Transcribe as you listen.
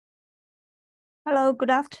Hello, good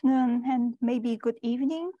afternoon, and maybe good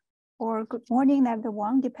evening or good morning,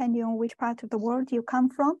 everyone, depending on which part of the world you come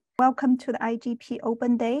from. Welcome to the IGP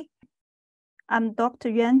Open Day. I'm Dr.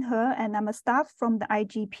 Yuan He, and I'm a staff from the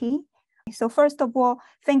IGP. So first of all,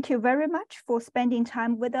 thank you very much for spending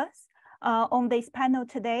time with us. On this panel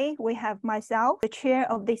today, we have myself, the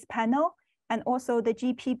chair of this panel, and also the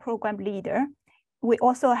GP program leader. We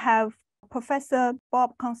also have Professor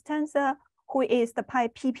Bob Costanza, who is the PI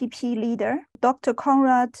PPP leader, Dr.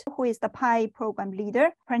 Konrad, who is the PI program leader,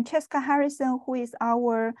 Francesca Harrison, who is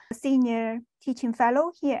our senior teaching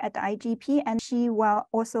fellow here at the IGP, and she will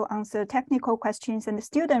also answer technical questions and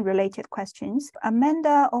student-related questions.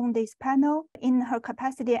 Amanda on this panel in her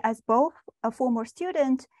capacity as both a former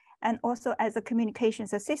student and also as a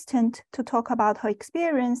communications assistant to talk about her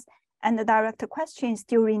experience and the direct questions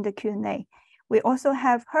during the Q&A. We also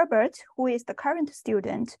have Herbert, who is the current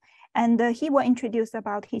student, and he will introduce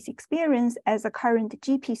about his experience as a current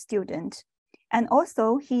GP student. And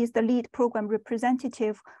also, he is the lead program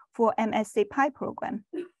representative for MSc PI program.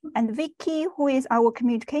 And Vicky, who is our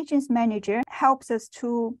communications manager, helps us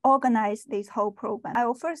to organize this whole program. I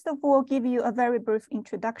will first of all give you a very brief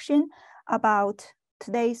introduction about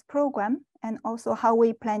today's program and also how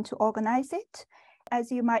we plan to organize it. As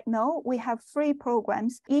you might know, we have 3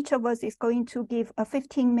 programs. Each of us is going to give a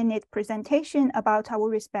 15-minute presentation about our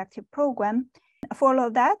respective program. Follow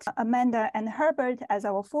that, Amanda and Herbert, as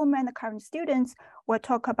our former and current students, will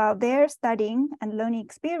talk about their studying and learning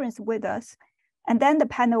experience with us. And then the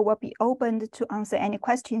panel will be opened to answer any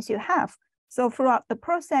questions you have. So throughout the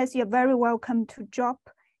process, you're very welcome to drop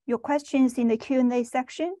your questions in the Q&A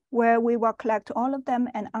section, where we will collect all of them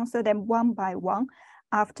and answer them one by one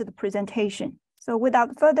after the presentation. So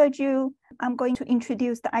without further ado, I'm going to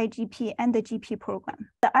introduce the IGP and the GP program.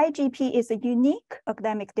 The IGP is a unique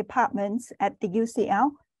academic department at the UCL.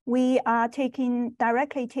 We are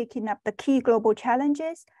directly taking up the key global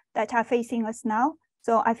challenges that are facing us now.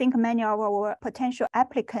 So I think many of our potential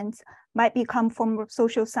applicants might come from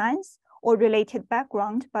social science or related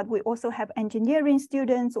background, but we also have engineering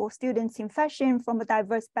students or students in fashion from a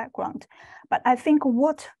diverse background. But I think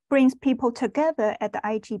what brings people together at the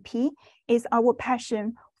IGP is our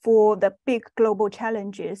passion for the big global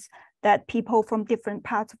challenges that people from different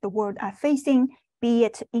parts of the world are facing, be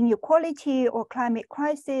it inequality or climate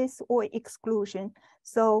crisis or exclusion.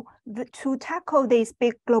 So to tackle these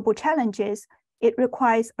big global challenges, it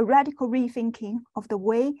requires a radical rethinking of the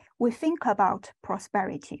way we think about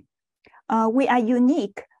prosperity. We are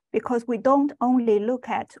unique because we don't only look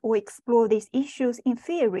at or explore these issues in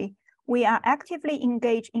theory. We are actively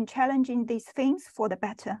engaged in challenging these things for the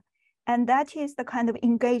better. And that is the kind of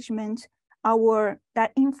engagement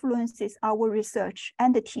that influences our research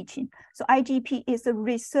and the teaching. So IGP is a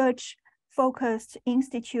research-focused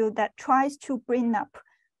institute that tries to bring up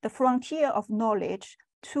the frontier of knowledge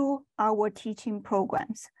to our teaching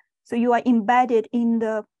programs. So you are embedded in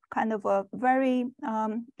the kind of a very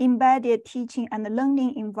embedded teaching and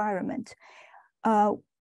learning environment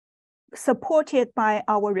supported by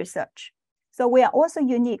our research. So we are also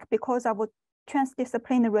unique because of our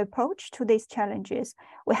transdisciplinary approach to these challenges.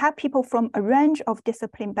 We have people from a range of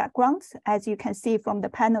discipline backgrounds, as you can see from the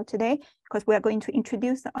panel today, because we are going to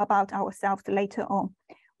introduce about ourselves later on.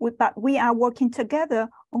 But we are working together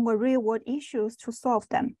on the real-world issues to solve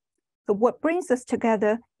them. So what brings us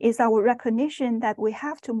together is our recognition that we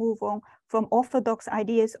have to move on from orthodox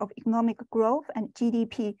ideas of economic growth and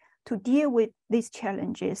GDP to deal with these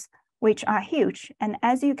challenges, which are huge. And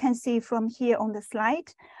as you can see from here on the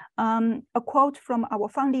slide, a quote from our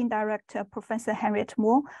founding director, Professor Herbert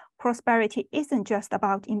Mensuoh: prosperity isn't just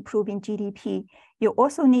about improving GDP. You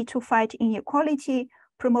also need to fight inequality,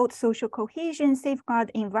 promote social cohesion,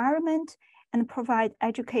 safeguard environment, and provide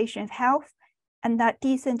education, health, and that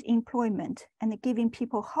decent employment, and giving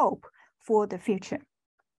people hope for the future.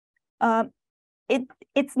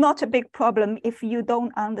 It's not a big problem if you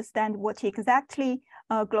don't understand what exactly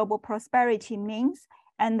global prosperity means.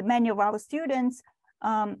 And many of our students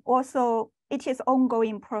also, it is an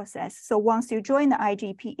ongoing process. So once you join the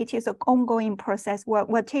IGP, it is an ongoing process where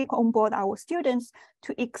we'll take on board our students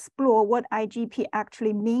to explore what IGP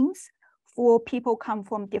actually means for people come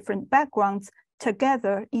from different backgrounds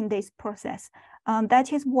together in this process.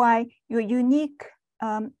 That is why your unique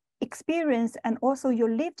experience and also your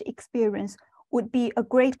lived experience would be a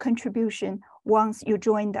great contribution once you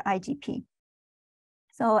join the IGP.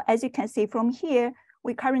 So as you can see from here,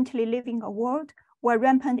 we currently live in a world where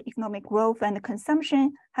rampant economic growth and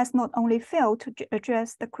consumption has not only failed to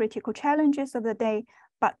address the critical challenges of the day,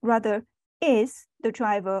 but rather is the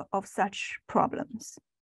driver of such problems,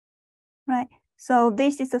 right? So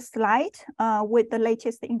this is a slide with the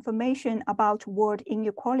latest information about world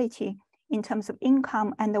inequality in terms of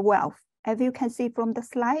income and wealth. As you can see from the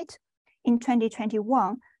slide, in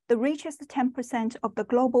 2021, the richest 10% of the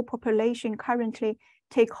global population currently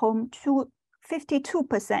take home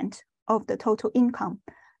 52% of the total income.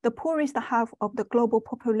 The poorest half of the global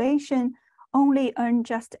population only earn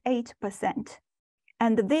just 8%.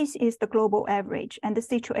 And this is the global average, and the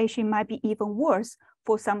situation might be even worse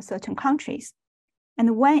for some certain countries.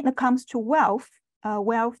 And when it comes to wealth,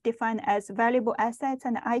 wealth defined as valuable assets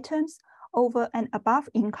and items over and above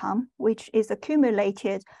income, which is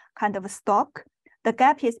accumulated kind of a stock, the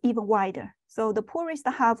gap is even wider. So the poorest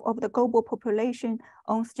half of the global population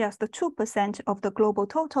owns just 2% of the global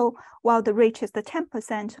total, while the richest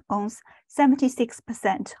 10% owns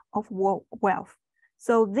 76% of wealth.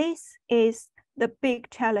 So this is the big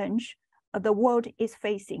challenge the world is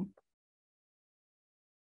facing.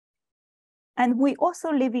 And we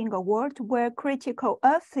also live in a world where critical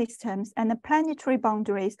Earth systems and the planetary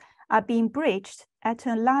boundaries are being breached at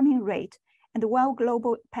an alarming rate. And while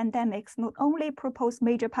global pandemics not only propose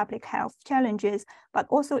major public health challenges, but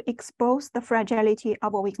also expose the fragility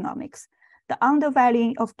of our economics, the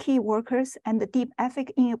undervaluing of key workers, and the deep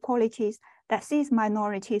ethnic inequalities that sees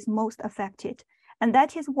minorities most affected. And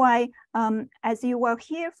that is why, as you will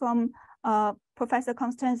hear from Professor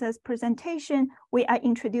Costanza's presentation, we are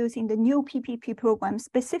introducing the new PPP program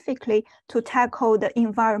specifically to tackle the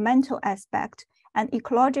environmental aspect and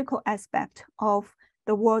ecological aspect of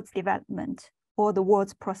the world's development or the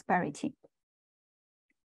world's prosperity.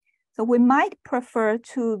 So we might prefer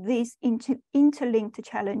to these interlinked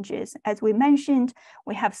challenges. As we mentioned,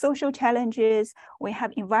 we have social challenges, we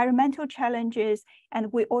have environmental challenges,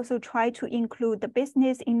 and we also try to include the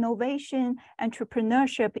business innovation,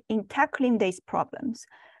 entrepreneurship in tackling these problems.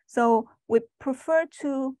 So we prefer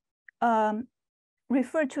to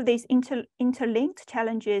refer to these interlinked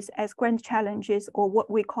challenges as grand challenges, or what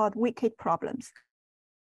we call wicked problems.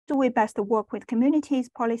 So we best work with communities,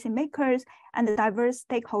 policymakers, and the diverse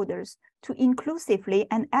stakeholders to inclusively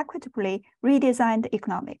and equitably redesign the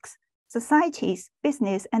economics, societies,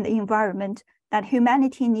 business, and the environment that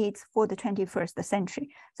humanity needs for the 21st century.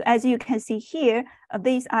 So as you can see here,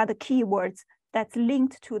 these are the keywords that's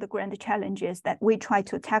linked to the grand challenges that we try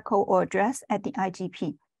to tackle or address at the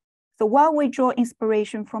IGP. So while we draw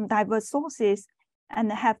inspiration from diverse sources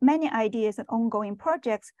and have many ideas and ongoing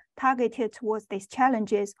projects targeted towards these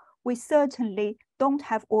challenges, we certainly don't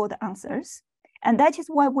have all the answers. And that is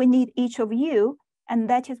why we need each of you, and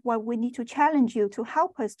that is why we need to challenge you to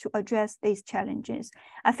help us to address these challenges.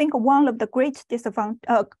 I think one of the great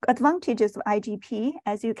advantages of IGP,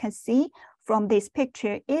 as you can see from this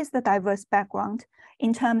picture, is the diverse background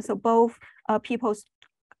in terms of both people's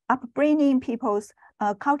upbringing, people's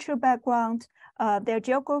cultural background, their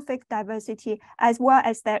geographic diversity, as well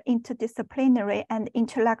as their interdisciplinary and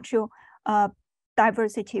intellectual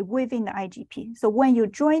diversity within the IGP. So when you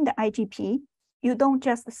join the IGP, you don't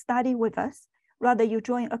just study with us, rather you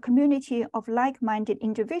join a community of like-minded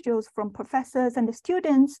individuals, from professors and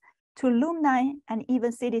students to alumni and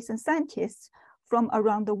even citizen scientists from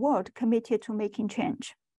around the world committed to making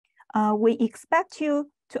change. We expect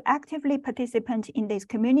you to actively participate in this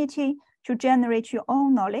community, to generate your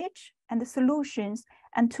own knowledge and the solutions,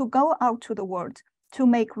 and to go out to the world to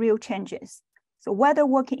make real changes. So whether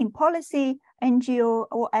working in policy, NGO,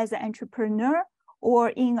 or as an entrepreneur, or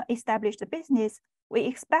in established business, we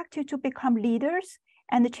expect you to become leaders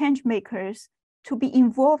and change makers, to be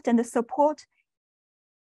involved and support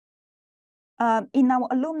in our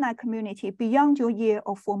alumni community beyond your year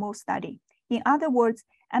of formal study. In other words,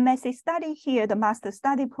 MSc study here, the master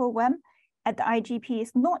study program at the IGP,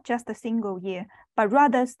 is not just a single year, but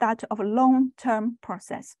rather start of a long-term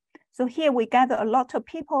process. So here we gather a lot of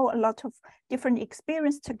people, a lot of different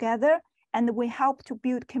experience together, and we help to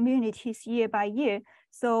build communities year by year.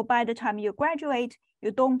 So by the time you graduate, you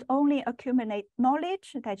don't only accumulate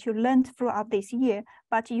knowledge that you learned throughout this year,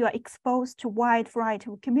 but you are exposed to a wide variety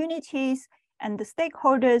of communities and the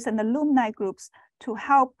stakeholders and alumni groups to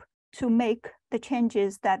help to make the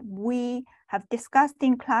changes that we have discussed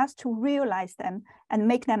in class, to realize them and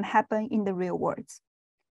make them happen in the real world.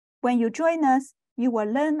 When you join us, you will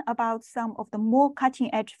learn about some of the more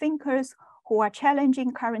cutting-edge thinkers who are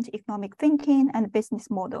challenging current economic thinking and business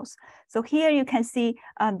models. So here you can see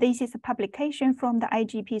this is a publication from the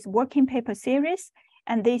IGP's working paper series,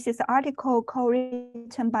 and this is an article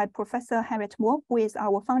co-written by Professor Herbert Mensuoh, who is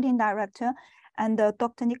our founding director, and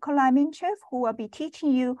Dr. Konrad Miciukiewicz, who will be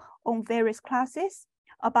teaching you on various classes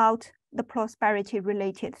about the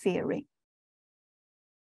prosperity-related theory.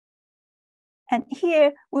 And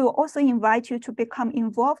here, we will also invite you to become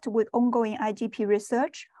involved with ongoing IGP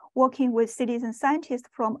research, working with citizen scientists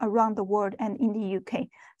from around the world and in the UK.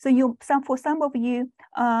 So for some of you,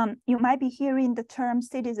 you might be hearing the term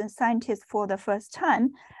citizen scientist for the first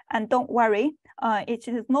time, and don't worry, it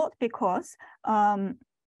is not because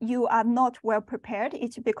you are not well prepared.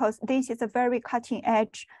 It's because this is a very cutting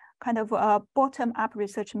edge kind of a bottom-up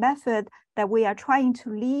research method that we are trying to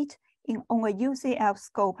lead on a UCL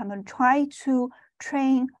scope and try to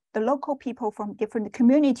train the local people from different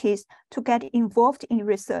communities to get involved in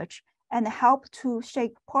research and help to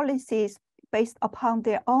shape policies based upon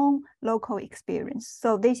their own local experience.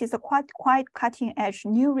 So this is a quite cutting edge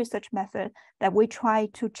new research method that we try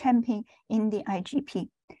to champion in the IGP.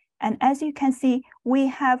 And as you can see, we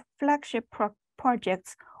have flagship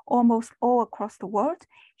projects almost all across the world.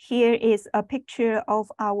 Here is a picture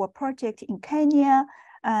of our project in Kenya.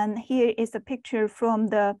 And here is a picture from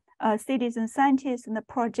the citizen scientists in the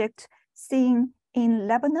project seen in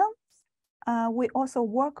Lebanon. We also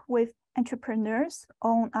work with entrepreneurs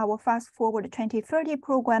on our Fast Forward 2030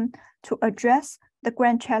 program to address the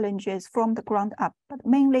grand challenges from the ground up, but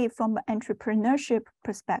mainly from an entrepreneurship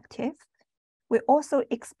perspective. We also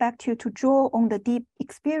expect you to draw on the deep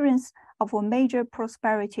experience of our major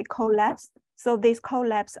prosperity collabs. So these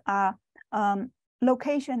collabs are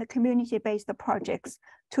location and community-based projects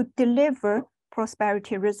to deliver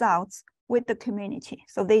prosperity results with the community.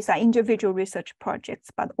 So these are individual research projects,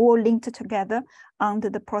 but all linked together under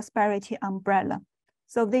the prosperity umbrella.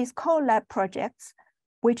 So these collab projects,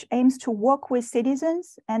 which aims to work with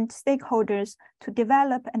citizens and stakeholders to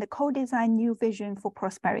develop and co-design new vision for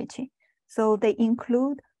prosperity. So they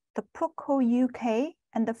include the PROCO UK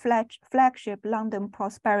and the flagship London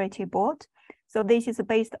Prosperity Board. So this is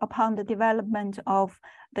based upon the development of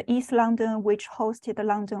the East London, which hosted the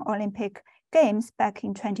London Olympic Games back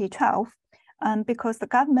in 2012. Because the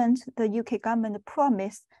government, the UK government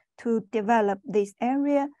promised to develop this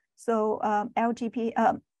area. So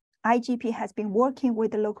IGP has been working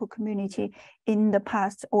with the local community in the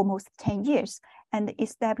past almost 10 years and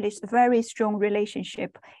established a very strong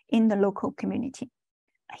relationship in the local community.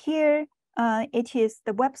 Here, it is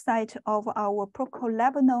the website of our PROCO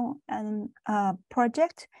Lebanon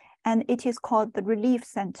project, and it is called the Relief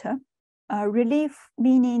Center. Relief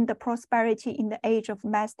meaning the prosperity in the age of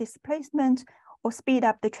mass displacement, or speed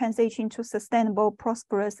up the transition to sustainable,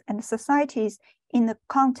 prosperous and societies in the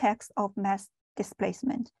context of mass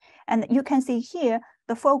displacement. And you can see here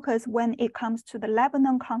the focus when it comes to the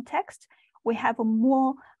Lebanon context, we have a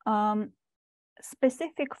more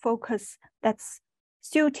specific focus that's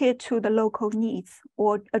suited to the local needs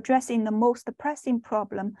or addressing the most pressing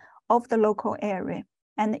problem of the local area.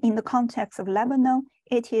 And in the context of Lebanon,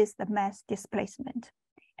 it is the mass displacement.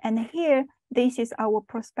 And here, this is our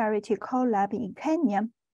prosperity collab in Kenya.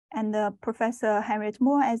 And Professor Harriet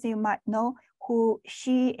Moore, as you might know,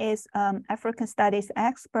 she is African studies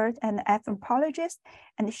expert and anthropologist,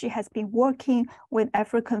 and she has been working with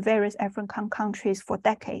various African countries for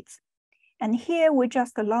decades. And here we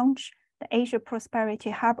just launched the Asia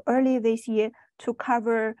Prosperity Hub early this year to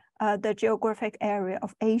cover the geographic area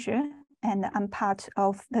of Asia. And I'm part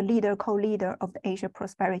of the co-leader of the Asia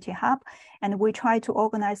Prosperity Hub. And we try to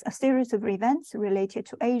organize a series of events related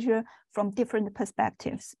to Asia from different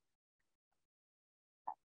perspectives.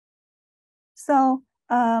 So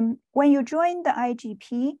when you join the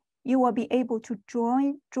IGP, you will be able to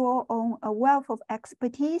draw on a wealth of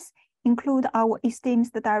expertise, include our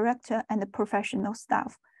esteemed director and the professional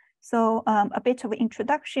staff. So a bit of an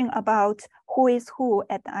introduction about who is who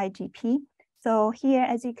at the IGP. So here,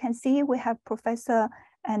 as you can see, we have Professor,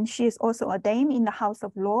 and she is also a Dame in the House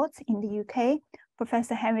of Lords in the UK,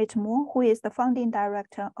 Professor Harriet Moore, who is the founding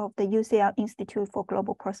director of the UCL Institute for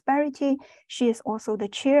Global Prosperity. She is also the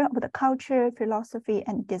chair of the Culture, Philosophy,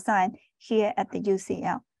 and Design here at the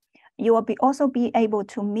UCL. You will also be able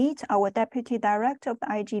to meet our Deputy Director of the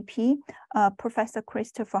IGP, Professor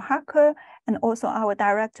Christopher Harker, and also our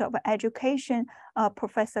Director of Education,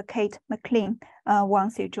 Professor Kate McLean,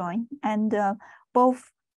 once you join. And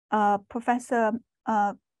both Professor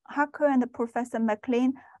Harker and Professor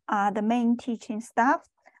McLean are the main teaching staff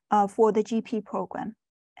for the GP program.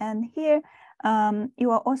 And here, you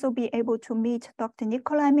will also be able to meet Dr.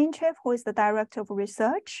 Nikolai Minchev, who is the Director of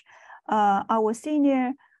Research, our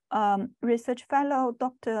Senior Research Fellow,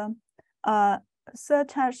 Dr.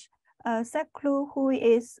 Sertaj Seklu, who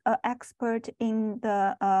is an expert in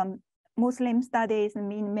the Muslim studies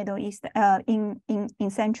in Middle East, in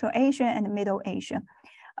Central Asia and Middle Asia.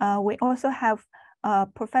 We also have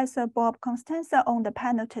Professor Bob Costanza on the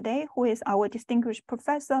panel today, who is our distinguished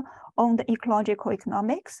professor on the ecological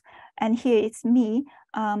economics. And here it's me.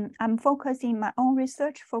 I'm focusing my own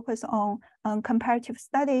research, focus on comparative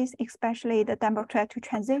studies, especially the democratic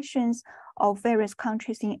transitions of various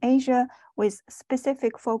countries in Asia, with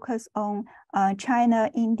specific focus on China,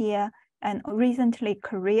 India, and recently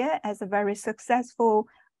Korea as a very successful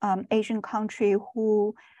Asian country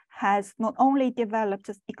who has not only developed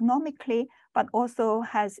economically, but also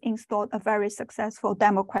has installed a very successful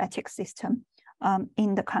democratic system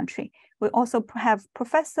in the country. We also have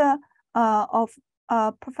Professor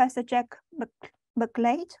Jack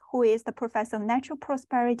McGlade, who is the Professor of Natural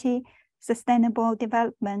Prosperity, Sustainable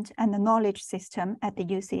Development, and the Knowledge System at the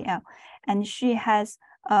UCL. And she has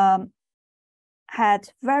had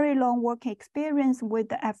very long working experience with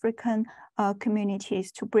the African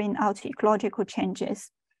communities to bring out ecological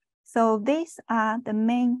changes. So these are the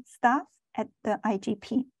main staff at the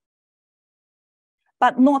IGP,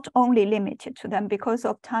 but not only limited to them because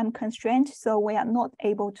of time constraints. So we are not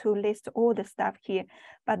able to list all the staff here,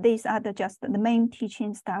 but these are just the main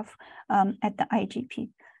teaching staff at the IGP.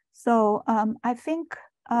 So I think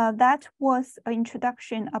that was an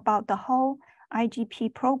introduction about the whole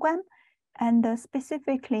IGP program. And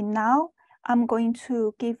specifically now, I'm going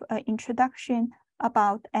to give an introduction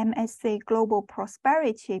about MSc Global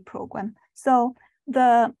Prosperity program. So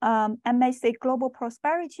the MSc Global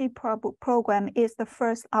Prosperity program is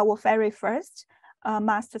our very first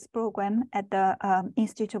master's program at the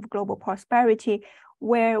Institute of Global Prosperity,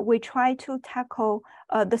 where we try to tackle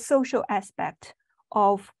the social aspect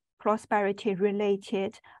of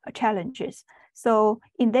prosperity-related challenges. So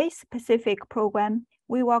in this specific program,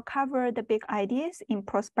 we will cover the big ideas in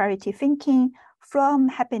prosperity thinking, from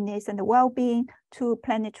happiness and well-being to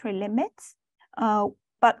planetary limits,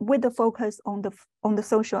 but with the focus on the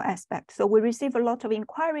social aspect. So we receive a lot of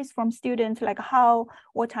inquiries from students like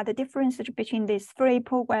what are the differences between these three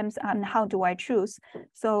programs and how do I choose?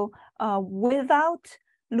 So without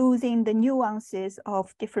losing the nuances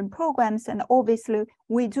of different programs, and obviously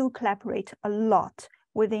we do collaborate a lot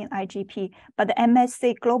within IGP, but the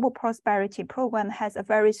MSc Global Prosperity program has a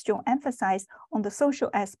very strong emphasis on the social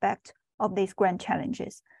aspect of these grand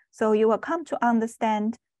challenges. So you will come to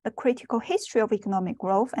understand the critical history of economic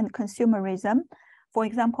growth and consumerism, for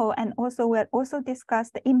example, and also we'll also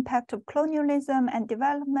discuss the impact of colonialism and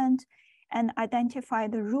development and identify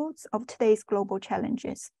the roots of today's global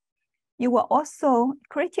challenges. You will also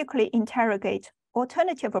critically interrogate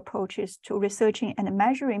alternative approaches to researching and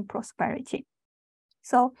measuring prosperity.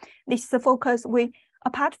 So this is the focus.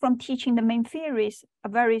 Apart from teaching the main theories, a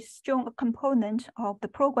very strong component of the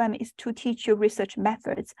program is to teach you research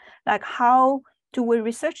methods, like how do we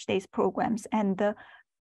research these programs? And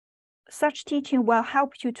such teaching will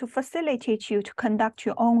help you to facilitate you to conduct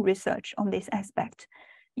your own research on this aspect.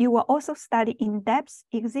 You will also study in depth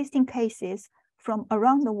existing cases from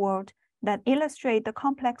around the world that illustrate the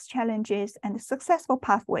complex challenges and successful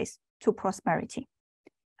pathways to prosperity,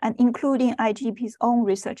 and including IGP's own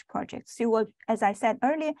research projects. You will, as I said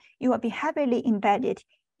earlier, you will be heavily embedded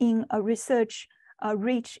in a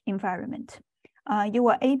research-rich environment. You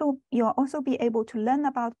will also be able to learn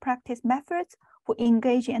about practice methods for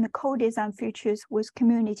engaging and co-design futures with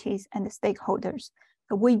communities and stakeholders.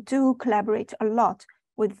 So we do collaborate a lot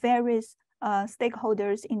with various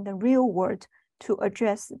stakeholders in the real world to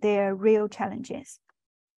address their real challenges.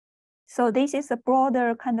 So this is a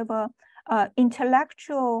broader kind of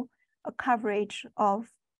intellectual coverage of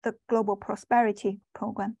the Global Prosperity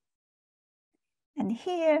program. And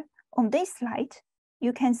here on this slide,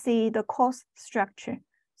 you can see the course structure.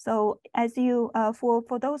 So as you,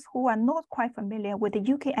 for those who are not quite familiar with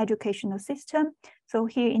the UK educational system, so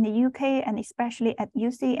here in the UK and especially at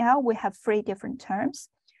UCL, we have 3 different terms.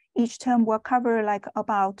 Each term will cover like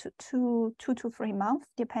about two to 3 months,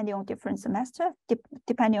 depending on different semester,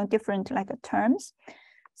 depending on different terms.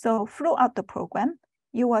 So throughout the program,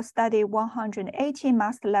 you will study 180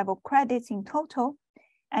 master level credits in total,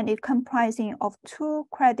 and it comprising of 2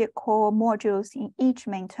 credit core modules in each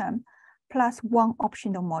main term, plus 1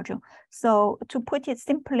 optional module. So to put it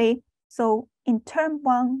simply, so in term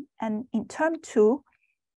 1 and in term 2,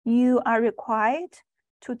 you are required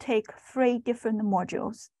to take 3 different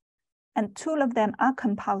modules, and 2 of them are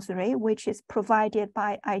compulsory, which is provided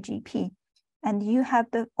by IGP. And you have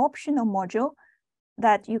the optional module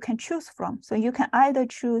that you can choose from. So you can either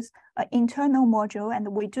choose an internal module, and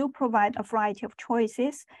we do provide a variety of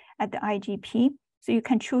choices at the IGP. So you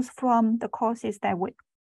can choose from the courses that we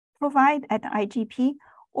provide at the IGP,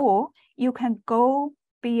 or you can go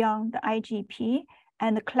beyond the IGP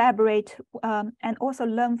and collaborate and also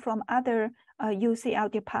learn from other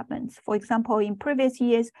UCL departments. For example, in previous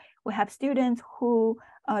years, we have students who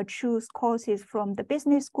choose courses from the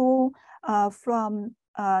business school, from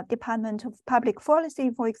Department of Public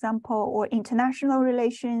Policy, for example, or international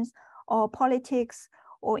relations, or politics,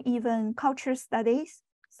 or even culture studies.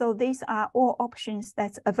 So these are all options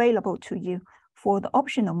that's available to you for the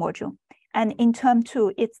optional module. And in term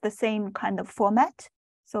 2, it's the same kind of format.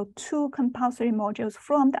 So 2 compulsory modules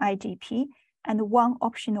from the IGP and 1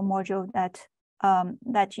 optional module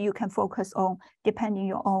that you can focus on depending on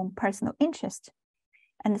your own personal interest.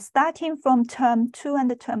 And starting from term 2 and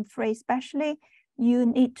the term 3 especially, you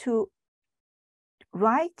need to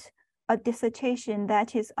write a dissertation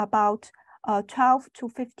that is about 12 to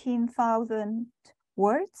 15,000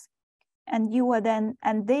 words. And you will then,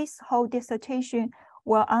 and this whole dissertation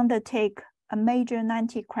will undertake a major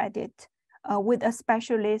 90 credit with a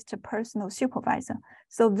specialist personal supervisor.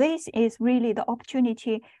 So this is really the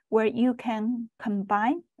opportunity where you can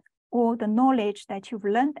combine all the knowledge that you've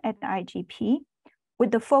learned at the IGP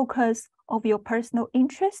with the focus of your personal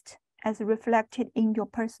interest as reflected in your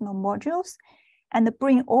personal modules, and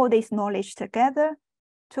bring all this knowledge together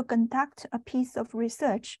to conduct a piece of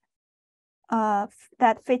research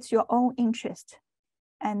that fits your own interest,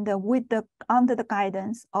 and under the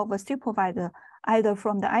guidance of a supervisor, either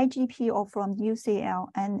from the IGP or from UCL.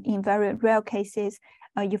 And in very rare cases,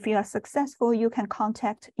 if you are successful, you can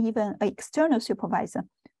contact even an external supervisor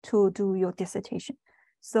to do your dissertation.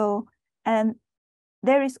 So, and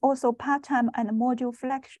there is also part-time and module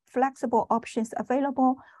flexible options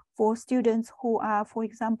available for students who are, for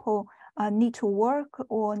example, need to work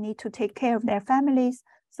or need to take care of their families.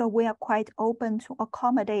 So we are quite open to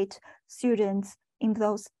accommodate students in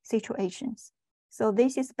those situations. So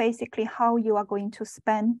this is basically how you are going to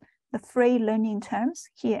spend the free learning terms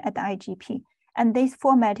here at the IGP. And this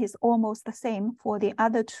format is almost the same for the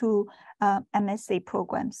other 2 MSc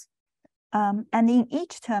programs. And in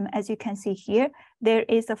each term, as you can see here, there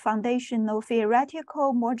is a foundational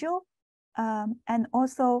theoretical module and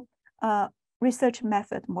also a research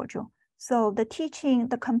method module. So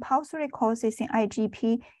the compulsory courses in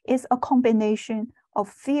IGP is a combination of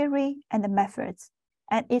theory and the methods.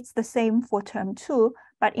 And it's the same for term 2,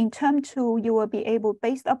 but in term 2, you will be able,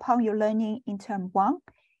 based upon your learning in term 1,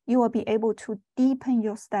 you will be able to deepen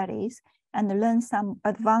your studies and learn some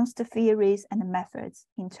advanced theories and methods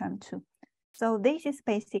in term 2. So this is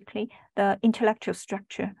basically the intellectual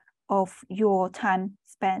structure of your time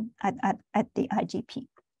spent at the IGP.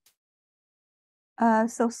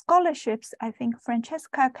 So scholarships, I think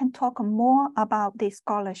Francesca can talk more about these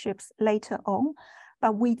scholarships later on,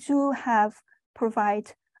 but we do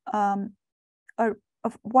provide a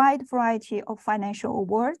wide variety of financial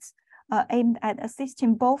awards aimed at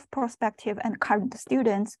assisting both prospective and current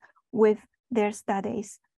students with their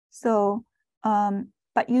studies. So,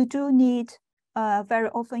 but you do need, very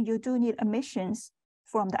often you do need admissions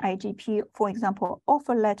from the IGP, for example,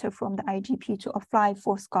 offer letter from the IGP to apply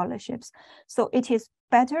for scholarships. So it is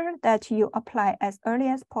better that you apply as early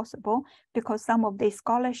as possible, because some of these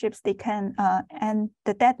scholarships, they can, and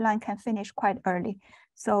the deadline can finish quite early.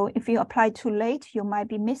 So if you apply too late, you might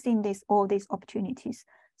be missing all these opportunities.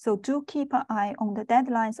 So do keep an eye on the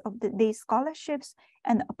deadlines of these scholarships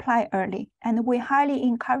and apply early. And we highly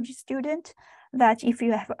encourage students that if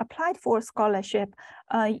you have applied for a scholarship,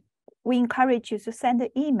 we encourage you to send an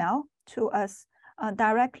email to us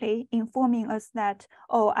directly informing us that,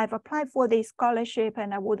 oh, I've applied for this scholarship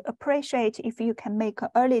and I would appreciate if you can make an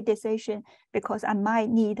early decision because I might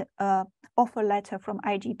need an offer letter from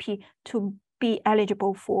IGP to be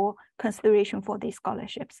eligible for consideration for these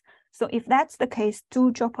scholarships. So if that's the case,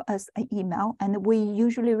 do drop us an email, and we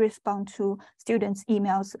usually respond to students'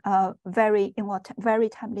 emails in a very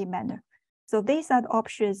timely manner. So these are the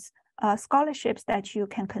options, scholarships that you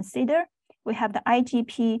can consider. We have the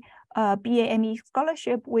IGP BAME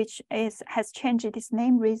scholarship, which has changed its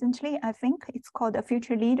name recently. I think it's called the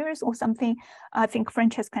Future Leaders or something. I think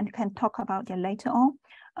Francesca can talk about it later on.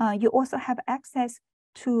 You also have access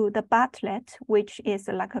to the Bartlett, which is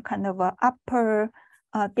like a kind of a upper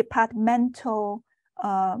departmental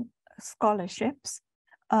scholarships.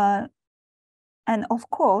 And of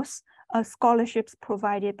course, scholarships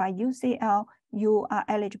provided by UCL, you are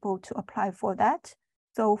eligible to apply for that.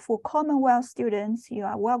 So for Commonwealth students, you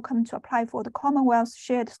are welcome to apply for the Commonwealth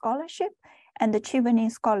Shared Scholarship and the Chevening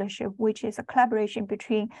Scholarship, which is a collaboration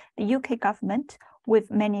between the UK government with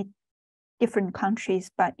many different countries,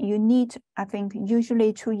 but you need, I think,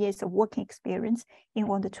 usually 2 years of working experience in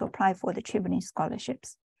order to apply for the Chevening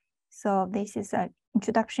scholarships. So this is an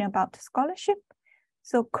introduction about the scholarship.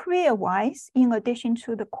 So career-wise, in addition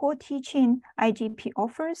to the core teaching, IGP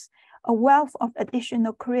offers a wealth of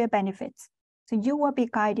additional career benefits. So you will be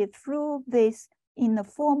guided through this in a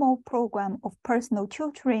formal program of personal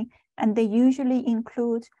tutoring, and they usually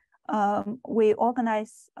include, we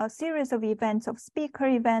organize a series of events, of speaker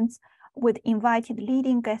events, with invited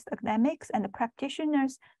leading guest academics and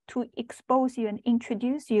practitioners to expose you and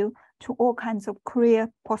introduce you to all kinds of career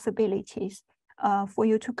possibilities for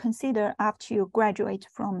you to consider after you graduate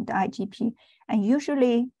from the IGP. And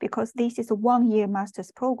usually, because this is a one-year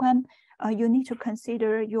master's program, you need to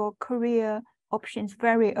consider your career options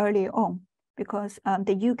very early on, because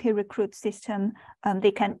the UK recruit system,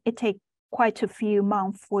 it takes quite a few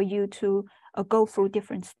months for you to go through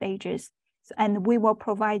different stages. And we will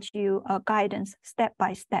provide you guidance step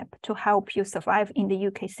by step to help you survive in the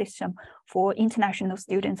UK system for international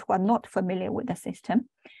students who are not familiar with the system.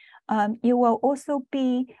 You will also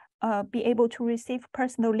be able to receive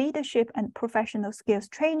personal leadership and professional skills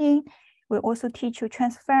training. We'll also teach you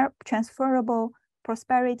transferable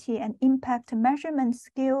prosperity and impact measurement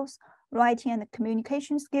skills, writing and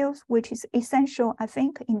communication skills, which is essential, I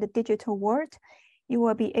think, in the digital world. You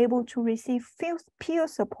will be able to receive peer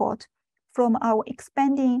support from our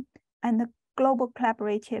expanding and global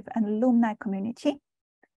collaborative and alumni community.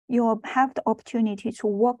 You will have the opportunity to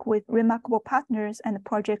work with remarkable partners and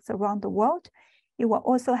projects around the world. You will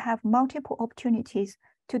also have multiple opportunities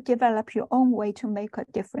to develop your own way to make a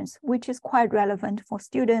difference, which is quite relevant for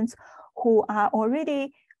students who are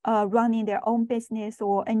already running their own business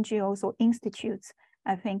or NGOs or institutes,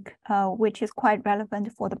 I think, which is quite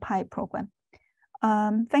relevant for the PI program.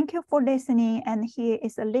 Thank you for listening, and here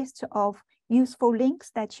is a list of useful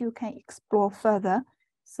links that you can explore further.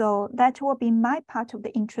 So that will be my part of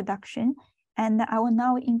the introduction, and I will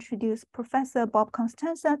now introduce Professor Bob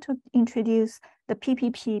Costanza to introduce the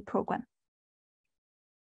PPP program.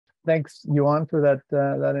 Thanks, Yuan, for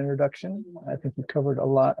that introduction. I think you covered a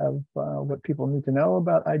lot of what people need to know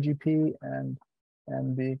about IGP and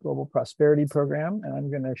the Global Prosperity Program, and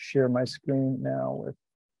I'm going to share my screen now with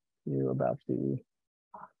you about the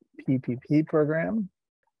PPP program.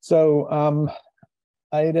 So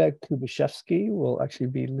Ida Kubishevsky will actually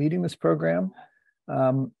be leading this program.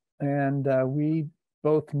 And we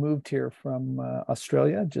both moved here from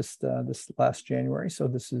Australia just this last January. So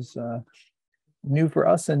this is new for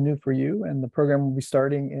us and new for you. And the program will be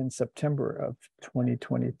starting in September of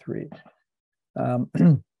 2023.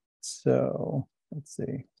 So let's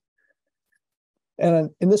see.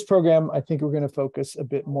 And in this program, I think we're going to focus a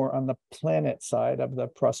bit more on the planet side of the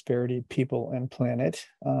prosperity, people and planet,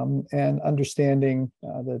 and understanding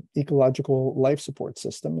the ecological life support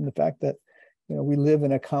system and the fact that we live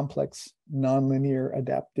in a complex, nonlinear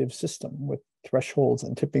adaptive system with thresholds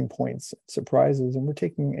and tipping points, surprises, and we're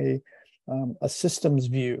taking a systems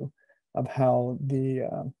view of how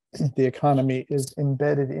the economy is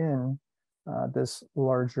embedded in this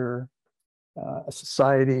larger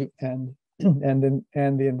society and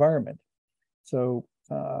the environment. So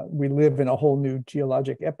we live in a whole new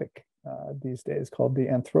geologic epoch these days called the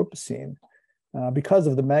Anthropocene, because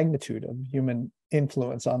of the magnitude of human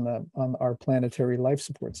influence on our planetary life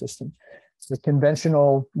support system. The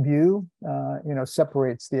conventional view,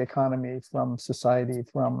 separates the economy from society,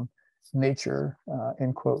 from nature,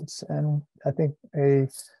 in quotes. And I think a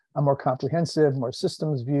more comprehensive, more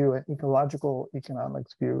systems view, an ecological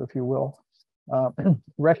economics view, if you will,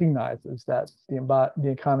 recognizes that the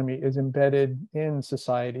economy is embedded in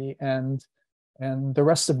society and the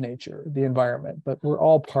rest of nature, the environment, but we're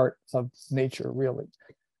all part of nature, really.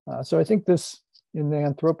 So I think this, in the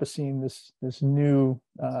Anthropocene, this new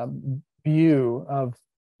view of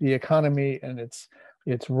the economy and its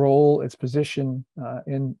role, its position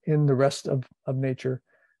in the rest of nature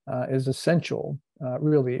is essential,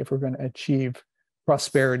 really, if we're going to achieve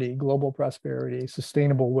prosperity, global prosperity,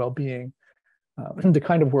 sustainable well-being, the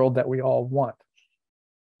kind of world that we all want.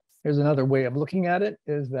 Here's another way of looking at it,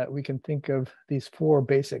 is that we can think of these four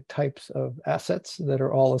basic types of assets that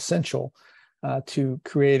are all essential to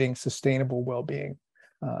creating sustainable well-being.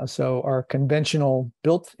 So our conventional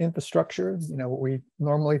built infrastructure, what we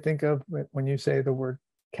normally think of when you say the word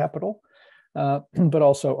capital, but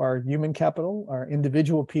also our human capital, our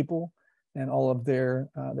individual people, and all of their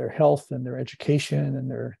health and their education and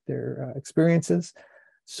their experiences.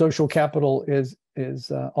 Social capital is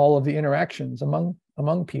all of the interactions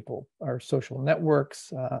among people, our social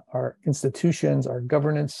networks, our institutions, our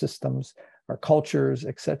governance systems, our cultures,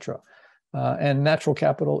 etc. And natural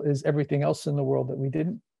capital is everything else in the world that we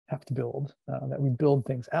didn't have to build, that we build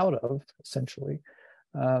things out of, essentially.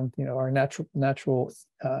 Our natural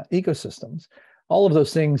ecosystems. all of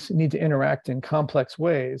those things need to interact in complex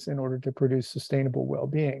ways in order to produce sustainable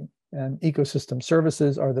well-being. And ecosystem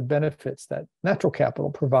services are the benefits that natural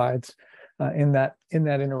capital provides in that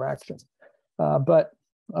interaction. But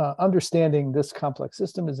understanding this complex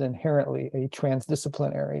system is inherently a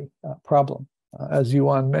transdisciplinary problem. As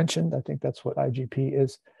Yuan mentioned, I think that's what IGP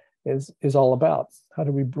is all about. How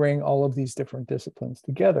do we bring all of these different disciplines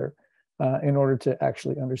together in order to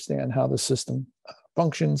actually understand how the system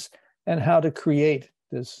functions and how to create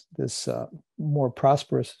this more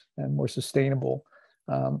prosperous and more sustainable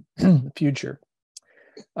future.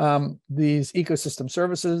 These ecosystem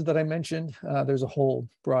services that I mentioned, there's a whole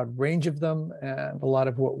broad range of them, and a lot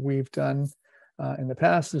of what we've done in the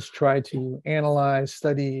past is try to analyze,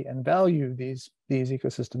 study, and value these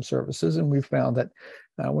ecosystem services, and we've found that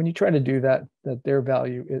when you try to do that, their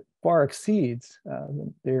value, it far exceeds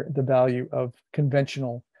the value of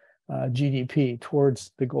conventional GDP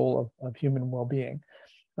towards the goal of human well-being.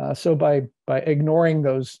 So by ignoring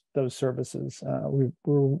those services,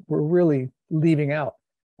 we're really leaving out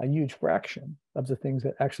a huge fraction of the things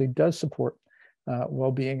that actually does support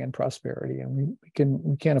well-being and prosperity, and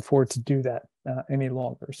we can't afford to do that any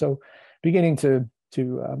longer. So beginning to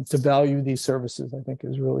value these services, I think,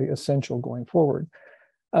 is really essential going forward.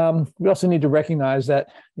 We also need to recognize that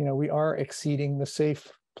we are exceeding the safe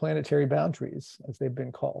planetary boundaries, as they've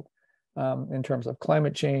been called, in terms of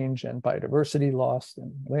climate change and biodiversity loss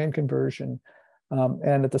and land conversion.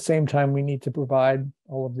 And at the same time, we need to provide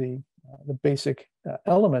all of the basic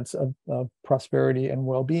elements of prosperity and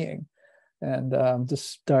well-being. And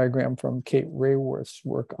this diagram from Kate Rayworth's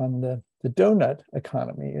work on the donut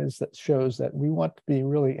economy shows that we want to be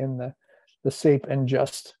really in the safe and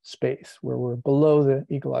just space, where we're below the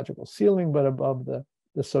ecological ceiling, but above the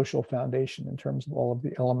social foundation in terms of all of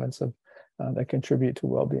the elements that contribute to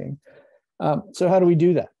well-being. So how do we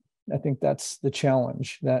do that? I think that's the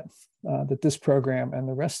challenge that this program and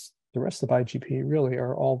the rest of IGP really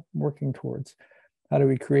are all working towards. How do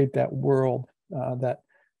we create that world that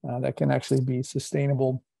can actually be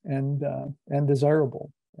sustainable and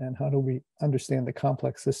desirable? And how do we understand the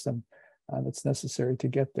complex system that's necessary to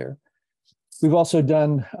get there? We've also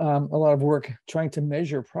done a lot of work trying to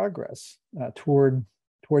measure progress toward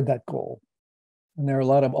that goal. And there are a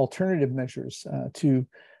lot of alternative measures to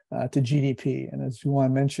GDP. And as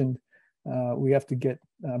Yuan mentioned, we have to get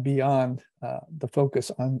beyond the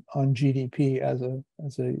focus on GDP as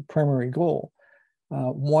a primary goal.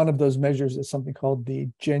 One of those measures is something called the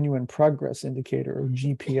Genuine Progress Indicator, or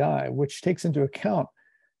GPI, which takes into account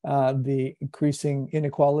the increasing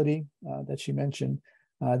inequality that she mentioned,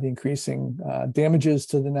 the increasing damages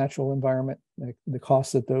to the natural environment, the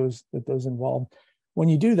costs that those involve. When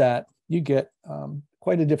you do that, you get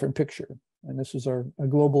quite a different picture. And this was a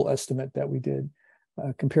global estimate that we did,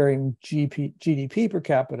 comparing GDP per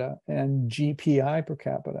capita and GPI per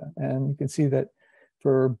capita. And you can see that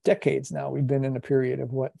for decades now, we've been in a period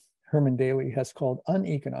of what Herman Daly has called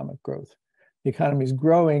uneconomic growth. The economy is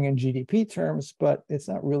growing in GDP terms, but it's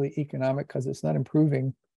not really economic because it's not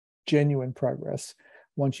improving genuine progress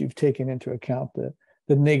once you've taken into account the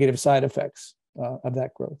negative side effects of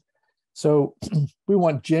that growth. So we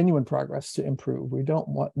want genuine progress to improve. We don't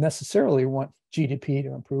necessarily want GDP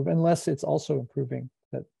to improve unless it's also improving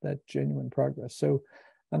that genuine progress. So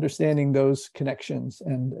understanding those connections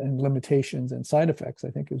and limitations and side effects, I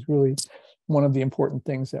think, is really one of the important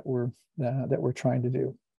things that we're trying to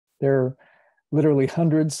do. There are literally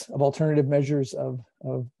hundreds of alternative measures of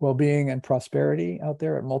well-being and prosperity out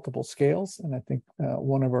there at multiple scales, and I think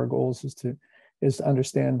one of our goals is to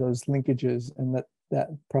understand those linkages and that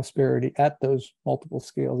prosperity at those multiple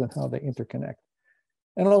scales and how they interconnect,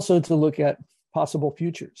 and also to look at possible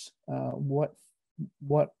futures. What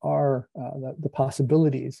are the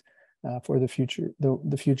possibilities for the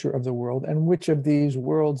future of the world, and which of these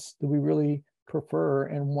worlds do we really prefer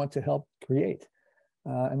and want to help create?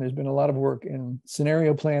 And there's been a lot of work in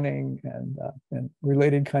scenario planning and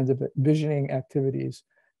related kinds of visioning activities.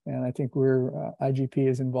 And I think IGP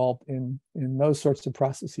is involved in those sorts of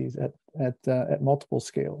processes at multiple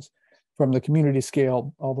scales, from the community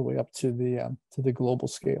scale all the way up to the global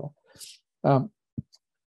scale.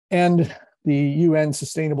 And the UN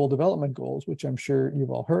Sustainable Development Goals, which I'm sure you've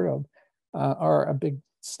all heard of, are a big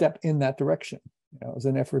step in that direction. As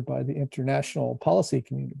an effort by the international policy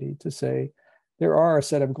community to say there are a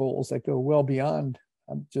set of goals that go well beyond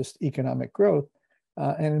just economic growth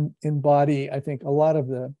and embody, I think, a lot,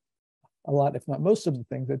 if not most of the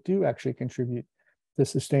things that do actually contribute to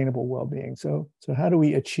sustainable well-being. So how do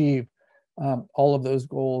we achieve all of those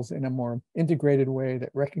goals in a more integrated way that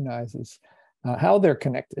recognizes how they're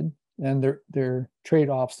connected and their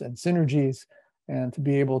trade-offs and synergies, and to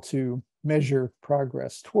be able to measure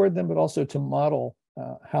progress toward them, but also to model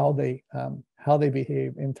how they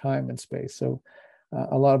behave in time and space. So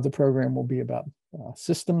a lot of the program will be about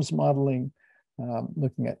systems modeling,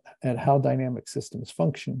 looking at how dynamic systems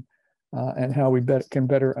function, and how we can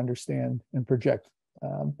better understand and project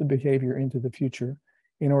the behavior into the future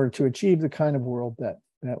in order to achieve the kind of world that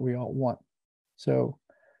we all want. So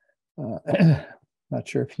not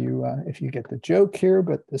sure if you get the joke here,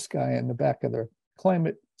 but this guy in the back of the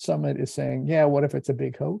climate summit is saying, yeah, what if it's a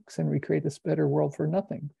big hoax and we create this better world for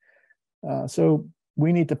nothing? So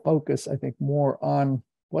we need to focus, I think, more on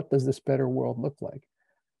what does this better world look like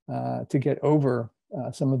to get over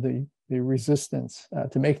some of the resistance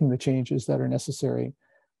to making the changes that are necessary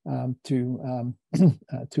to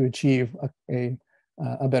achieve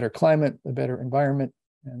a better climate, a better environment,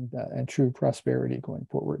 and true prosperity going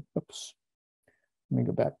forward. Oops. Let me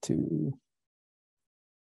go back to,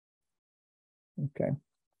 okay.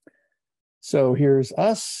 So here's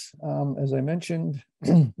us, as I mentioned.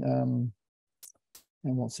 I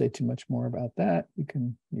won't say too much more about that. You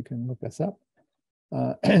can look us up.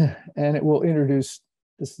 And it will introduce,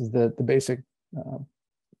 this is the basic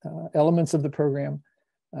elements of the program,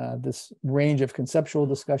 this range of conceptual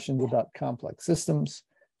discussions about complex systems,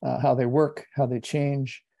 how they work, how they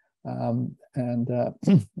change, and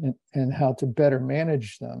how to better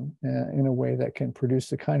manage them in a way that can produce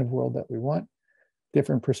the kind of world that we want.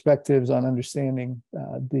 Different perspectives on understanding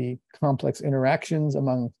the complex interactions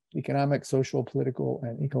among economic, social, political,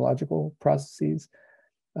 and ecological processes.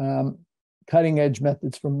 Cutting edge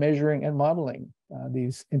methods for measuring and modeling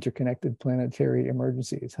these interconnected planetary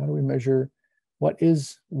emergencies. How do we measure what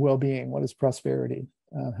is well-being, what is prosperity?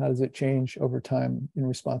 How does it change over time in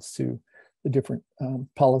response to the different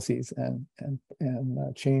policies and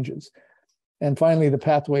changes? And finally, the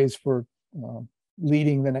pathways for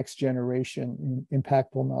leading the next generation in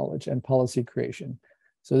impactful knowledge and policy creation.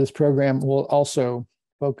 So this program will also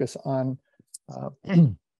focus on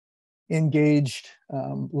engaged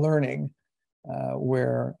learning,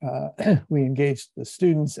 where we engage the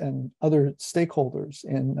students and other stakeholders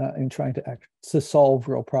in trying to solve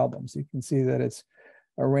real problems. You can see that it's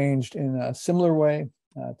arranged in a similar way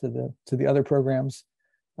to the other programs,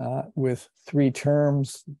 with 3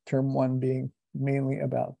 terms. Term 1 being mainly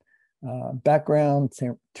about background,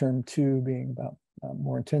 term 2 being about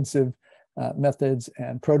more intensive methods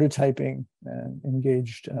and prototyping and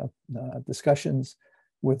engaged discussions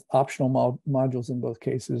with optional modules in both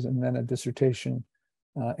cases, and then a dissertation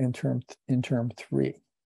in term 3.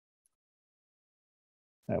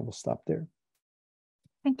 I will stop there.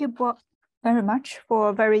 Thank you both very much for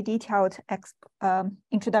a very detailed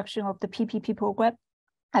introduction of the PPP program.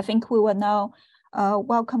 I think we will now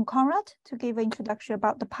welcome Konrad to give an introduction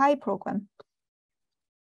about the PI program.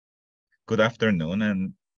 Good afternoon,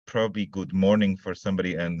 and probably good morning for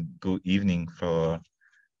somebody and good evening for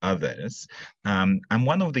others. I'm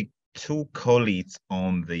one of the 2 colleagues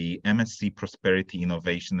on the MSc Prosperity,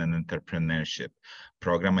 Innovation and Entrepreneurship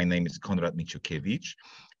program. My name is Konrad Miciukiewicz,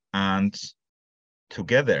 and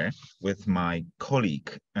together with my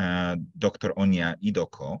colleague, Dr. Onia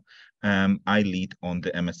Idoko, I lead on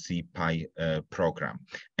the MSc PI program.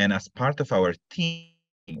 And as part of our team,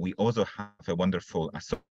 we also have a wonderful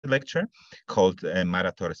associate lecturer called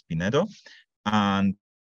Mara Torres Pinedo,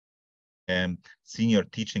 and senior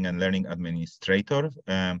teaching and learning administrator,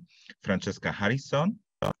 Francesca Harrison,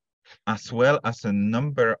 as well as a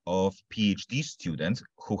number of PhD students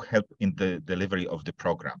who help in the delivery of the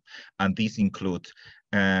program. And these include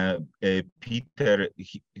Peter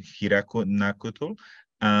Hirakunakutul,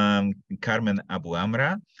 Carmen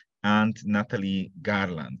Abuamra, and Natalie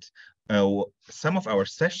Garland. Some of our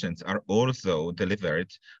sessions are also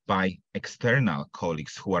delivered by external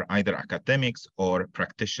colleagues who are either academics or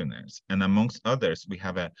practitioners. And amongst others, we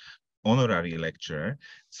have an honorary lecturer,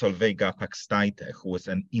 Solveiga Pakstaite, who is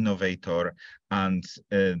an innovator and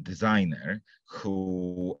a designer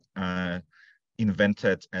who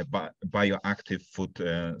invented a bioactive food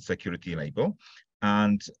security label.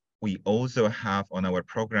 And we also have on our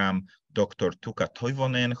program Dr. Tuka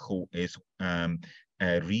Toivonen, who is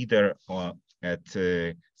a reader at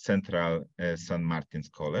Central St. Martin's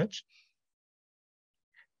College.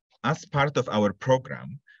 As part of our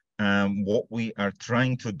program, what we are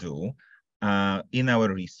trying to do in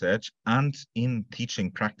our research and in teaching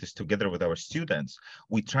practice together with our students,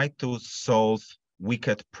 we try to solve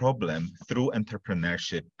wicked problem through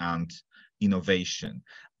entrepreneurship and innovation.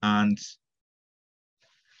 And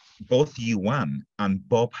both Yuan and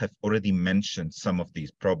Bob have already mentioned some of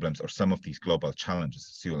these problems or some of these global challenges,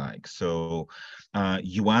 as you like. So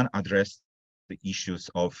Yuan addressed the issues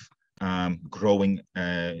of growing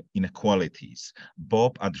inequalities.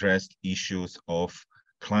 Bob addressed issues of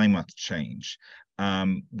climate change.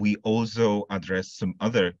 We also addressed some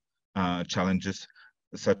other challenges,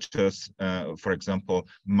 such as, for example,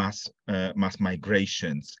 mass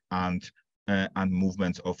migrations and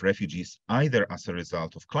movements of refugees, either as a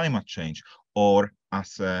result of climate change or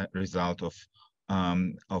as a result of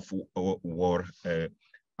war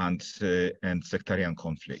and sectarian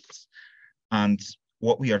conflicts. And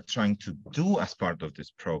what we are trying to do as part of this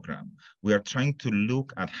program, we are trying to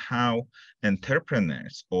look at how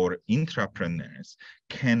entrepreneurs or intrapreneurs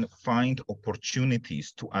can find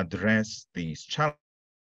opportunities to address these challenges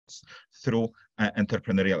through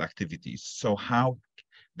entrepreneurial activities. So how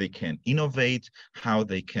they can innovate, how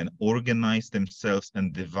they can organize themselves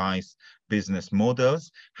and devise business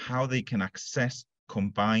models, how they can access,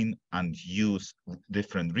 combine, and use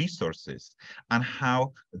different resources, and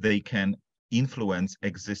how they can influence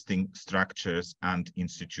existing structures and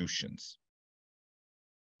institutions.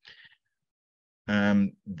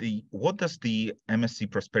 What does the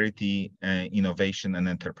MSc Prosperity Innovation and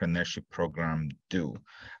Entrepreneurship Program do?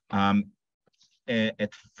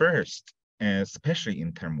 At first, especially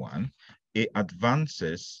in term one, it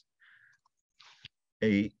advances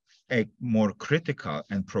a more critical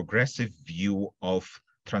and progressive view of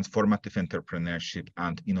transformative entrepreneurship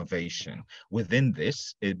and innovation. Within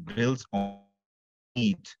this, it builds on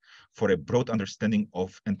need for a broad understanding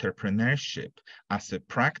of entrepreneurship as a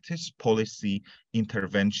practice, policy,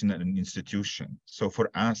 intervention, and institution. So for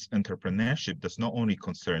us, entrepreneurship does not only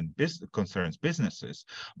concerns businesses,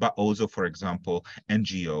 but also, for example,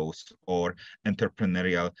 NGOs or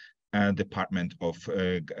entrepreneurial department of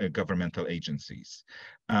governmental agencies.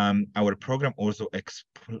 Our program also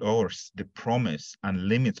explores the promise and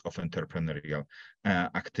limits of entrepreneurial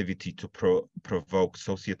activity to provoke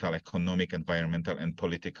societal, economic, environmental, and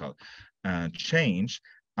political change,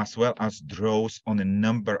 as well as draws on a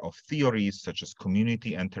number of theories such as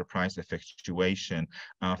community enterprise effectuation,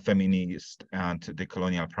 feminist and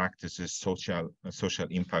decolonial practices, social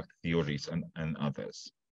impact theories, and others.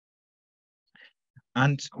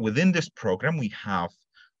 And within this program, we have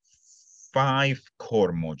 5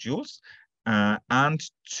 core modules and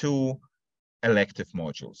 2 elective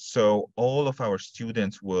modules. So all of our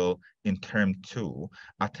students will, in term 2,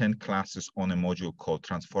 attend classes on a module called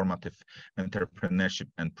Transformative Entrepreneurship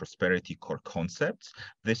and Prosperity Core Concepts.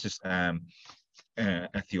 This is a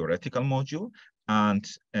theoretical module, and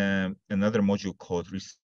another module called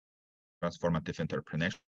Transformative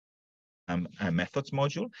Entrepreneurship methods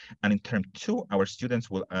module. And in term 2, our students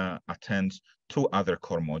will attend 2 other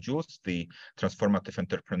core modules, the Transformative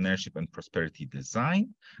Entrepreneurship and Prosperity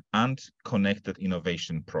Design and Connected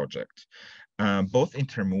Innovation Project. Both in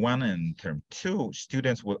term 1 and term 2,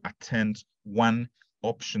 students will attend 1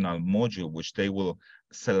 optional module, which they will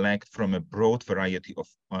select from a broad variety of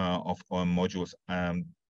modules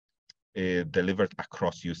delivered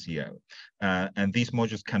across UCL. And these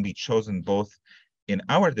modules can be chosen both in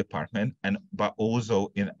our department but also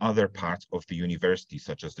in other parts of the university,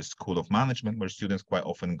 such as the School of Management, where students quite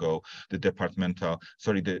often go, the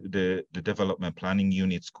Development Planning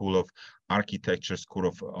Unit, School of Architecture,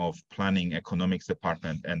 School of Planning, Economics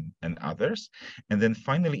Department, and others. And then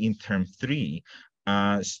finally, in term 3,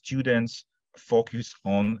 students focus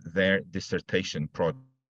on their dissertation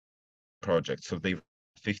project. So they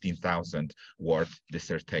 15,000 word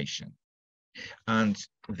dissertation. And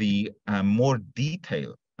the more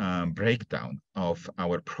detailed breakdown of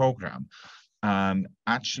our program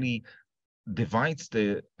actually divides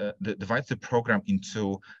the program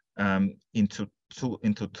into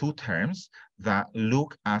 2 terms that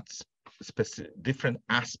look at different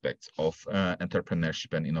aspects of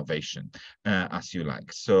entrepreneurship and innovation, as you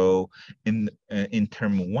like. So in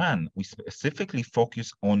term 1, we specifically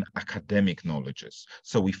focus on academic knowledges.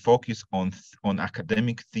 So we focus on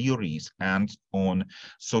academic theories and on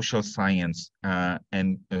social science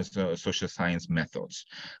and social science methods.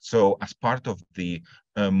 So as part of the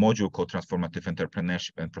module called Transformative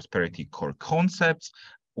Entrepreneurship and Prosperity Core Concepts,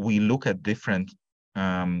 we look at different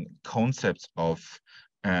concepts of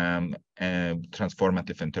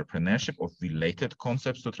transformative entrepreneurship, or related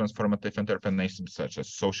concepts to transformative entrepreneurship, such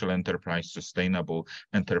as social enterprise, sustainable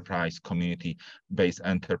enterprise, community-based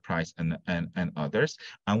enterprise, and others.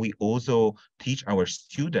 And we also teach our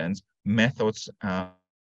students methods of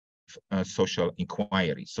social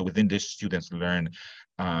inquiry. So within this, students learn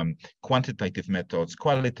quantitative methods,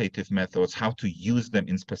 qualitative methods, how to use them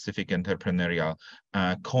in specific entrepreneurial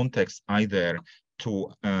contexts, either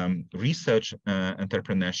to research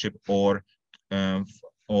entrepreneurship or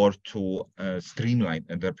or to streamline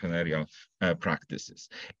entrepreneurial practices.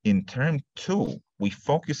 In term 2, we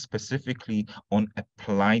focus specifically on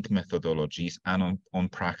applied methodologies and on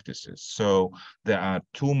practices. So there are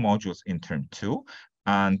 2 modules in term 2,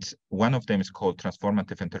 and one of them is called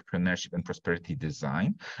Transformative Entrepreneurship and Prosperity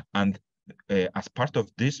Design. And as part of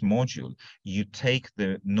this module, you take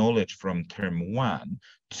the knowledge from term 1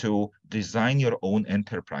 to design your own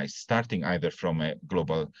enterprise, starting either from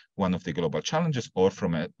one of the global challenges or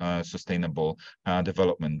from a sustainable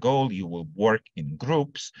development goal. You will work in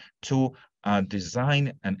groups to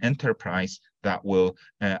design an enterprise that will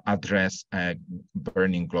address a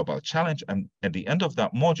burning global challenge. And at the end of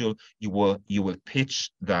that module, you will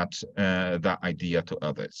pitch that idea to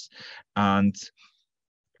others. And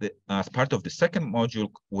as part of the second module,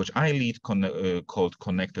 which I lead, called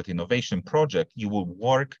Connected Innovation Project, you will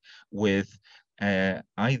work with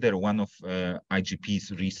either one of IGP's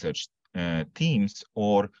research teams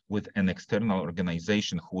or with an external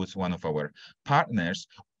organization who is one of our partners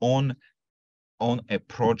on a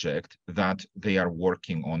project that they are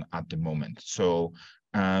working on at the moment. So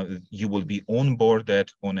you will be onboarded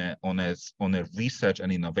on a research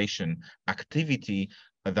and innovation activity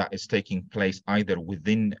that is taking place either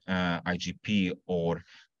within IGP or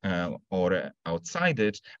outside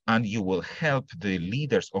it, and you will help the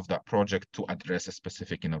leaders of that project to address a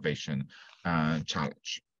specific innovation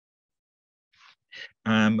challenge.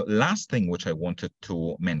 Last thing which I wanted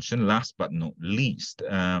to mention, last but not least,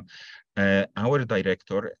 our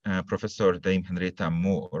director, Professor Dame Henrietta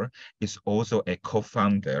Moore, is also a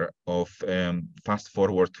co-founder of Fast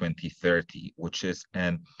Forward 2030, which is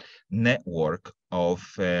a network of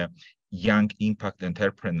young impact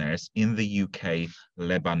entrepreneurs in the UK,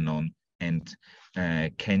 Lebanon, and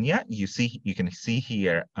Kenya. You can see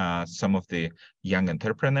here some of the young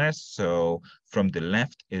entrepreneurs. So from the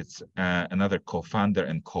left, it's another co-founder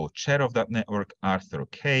and co-chair of that network, Arthur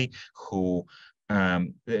Kay, who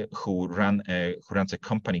runs a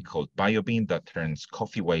company called BioBean that turns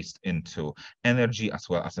coffee waste into energy, as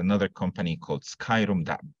well as another company called Skyroom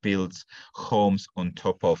that builds homes on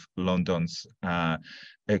top of London's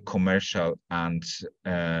commercial and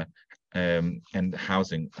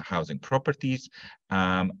housing properties.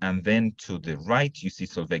 And then to the right, you see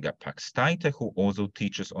Solveiga Pakstaite, who also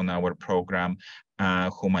teaches on our program,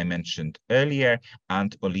 whom I mentioned earlier,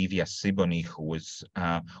 and Olivia Sibony, who is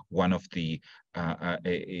one of the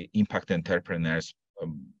impact entrepreneurs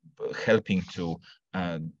helping to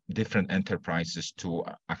different enterprises to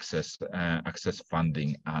access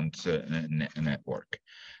funding and network.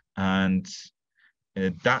 And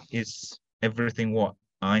that is everything what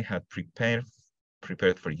I had prepared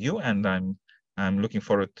for you, and I'm looking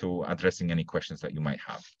forward to addressing any questions that you might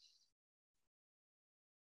have.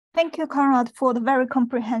 Thank you, Konrad, for the very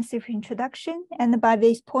comprehensive introduction. And by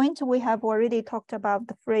this point, we have already talked about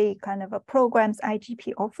the 3 kind of programs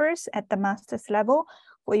IGP offers at the master's level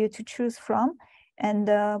for you to choose from. And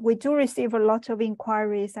we do receive a lot of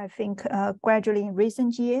inquiries, I think, gradually in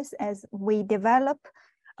recent years as we develop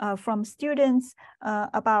from students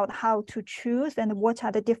about how to choose and what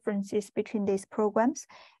are the differences between these programs.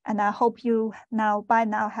 And I hope you by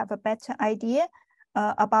now have a better idea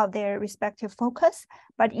about their respective focus.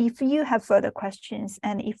 But if you have further questions,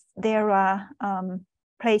 and if there are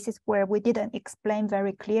places where we didn't explain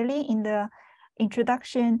very clearly in the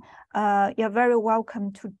introduction, you're very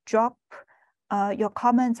welcome to drop your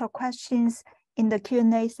comments or questions in the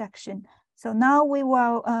Q&A section. So now we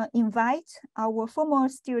will invite our former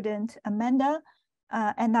student, Amanda,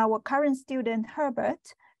 and our current student, Herbert,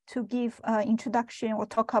 to give an introduction or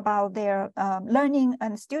talk about their learning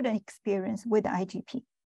and student experience with IGP.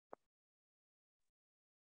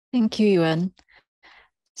 Thank you, Yuan.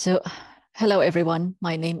 So, hello everyone.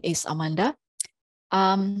 My name is Amanda.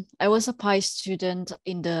 I was a PI student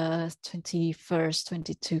in the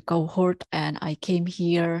 21st-22 cohort, and I came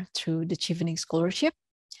here through the Chevening Scholarship.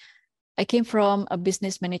 I came from a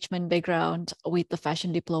business management background with a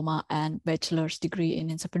fashion diploma and bachelor's degree in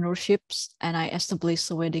entrepreneurship, and I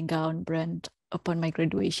established a wedding gown brand upon my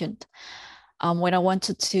graduation. When I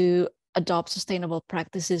wanted to adopt sustainable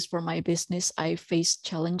practices for my business, I faced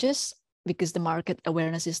challenges because the market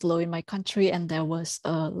awareness is low in my country, and there was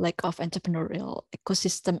a lack of entrepreneurial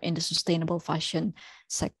ecosystem in the sustainable fashion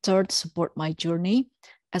sector to support my journey,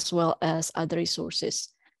 as well as other resources.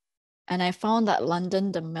 And I found that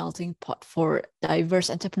London, the melting pot for diverse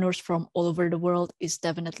entrepreneurs from all over the world, is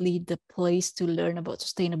definitely the place to learn about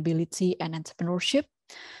sustainability and entrepreneurship.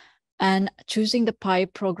 And choosing the PI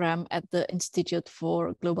program at the Institute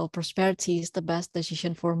for Global Prosperity is the best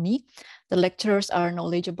decision for me. The lecturers are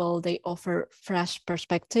knowledgeable, they offer fresh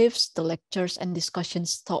perspectives. The lectures and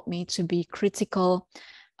discussions taught me to be critical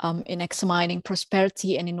in examining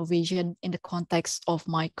prosperity and innovation in the context of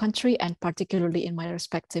my country and particularly in my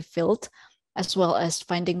respective field, as well as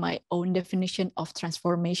finding my own definition of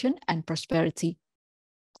transformation and prosperity.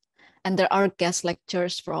 And there are guest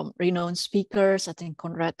lectures from renowned speakers. I think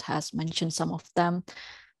Konrad has mentioned some of them,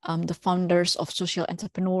 the founders of social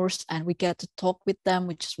entrepreneurs, and we get to talk with them,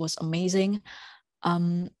 which was amazing.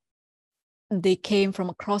 They came from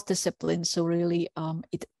across disciplines, so really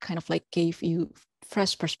it kind of like gave you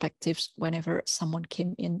fresh perspectives whenever someone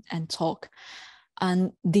came in and talked.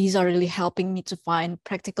 And these are really helping me to find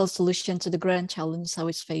practical solutions to the grand challenge I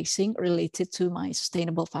was facing related to my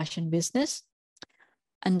sustainable fashion business.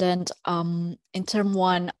 And then in term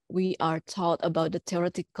 1, we are taught about the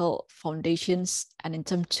theoretical foundations. And in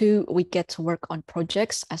term 2, we get to work on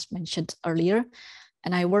projects, as mentioned earlier.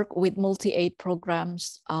 And I work with multi-aid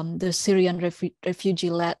programs, the Syrian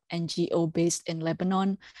refugee-led NGO based in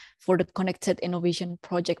Lebanon for the Connected Innovation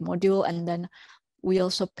Project module. And then we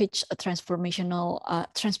also pitched a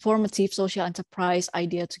transformative social enterprise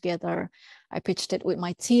idea together. I pitched it with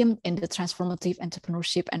my team in the Transformative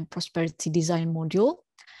Entrepreneurship and Prosperity Design module.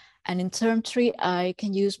 And in term 3, I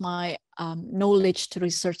can use my knowledge to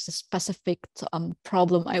research the specific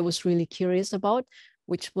problem I was really curious about,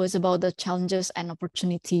 which was about the challenges and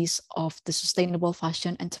opportunities of the sustainable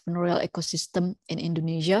fashion entrepreneurial ecosystem in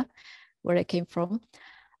Indonesia, where I came from.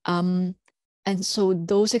 And so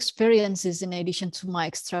those experiences, in addition to my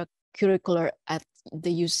extracurricular at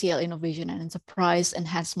the UCL Innovation and Enterprise,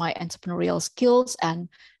 enhanced my entrepreneurial skills and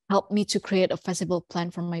helped me to create a feasible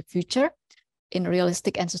plan for my future in a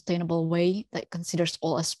realistic and sustainable way that considers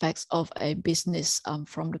all aspects of a business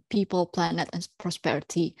from the people, planet, and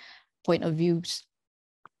prosperity point of views.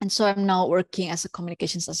 And so I'm now working as a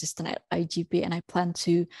communications assistant at IGP, and I plan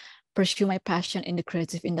to pursue my passion in the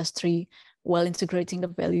creative industry while integrating the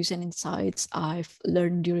values and insights I've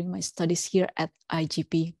learned during my studies here at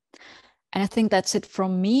IGP. And I think that's it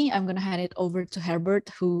from me. I'm going to hand it over to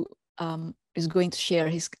Herbert, who is going to share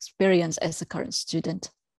his experience as a current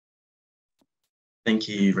student. Thank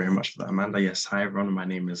you very much for that, Amanda. Yes, hi everyone, my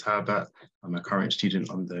name is Herbert. I'm a current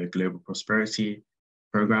student on the Global Prosperity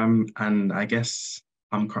program, and I guess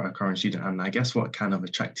I'm a current student, and I guess what kind of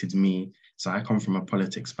attracted me, so I come from a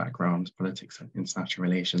politics background, politics and international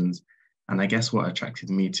relations, and I guess what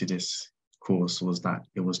attracted me to this course was that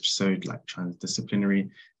it was so like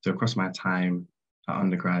transdisciplinary. So across my time at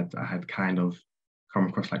undergrad, I had kind of come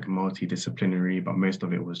across like a multidisciplinary, but most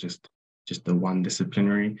of it was just the one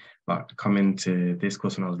disciplinary. But coming to this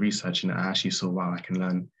course, when I was researching it, I actually saw, wow, I can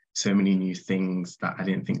learn so many new things that I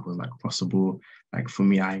didn't think was like possible. Like for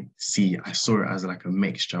me, I saw it as like a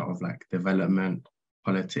mixture of like development,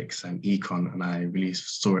 politics, and econ, and I really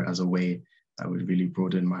saw it as a way that would really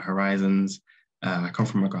broaden my horizons. I come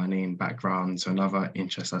from a Ghanaian background, so another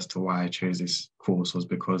interest as to why I chose this course was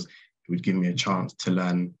because it would give me a chance to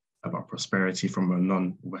learn about prosperity from a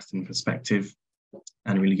non-Western perspective,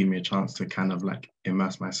 and really give me a chance to kind of like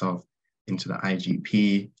immerse myself into the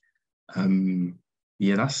IGP.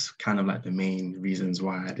 Yeah, that's kind of like the main reasons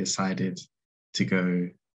why I decided to go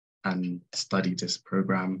and study this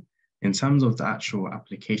program. In terms of the actual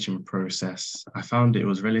application process, I found it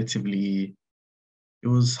was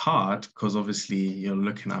hard because obviously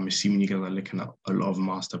I'm assuming you guys are looking at a lot of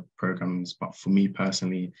master programs, but for me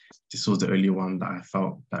personally, this was the only one that I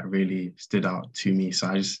felt that really stood out to me. So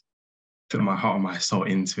I just put my heart and my soul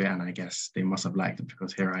into it, and I guess they must have liked it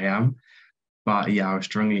because here I am. But yeah, I would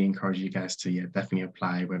strongly encourage you guys to definitely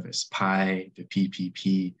apply, whether it's PI, the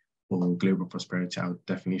PPP, or Global Prosperity. I would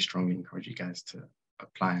definitely strongly encourage you guys to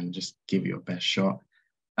apply and just give it your best shot.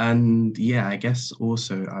 And yeah, I guess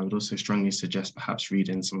also I would also strongly suggest perhaps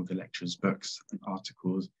reading some of the lecturers' books and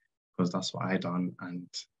articles, because that's what I done. And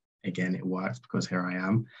again, it worked because here I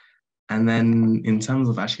am. And then in terms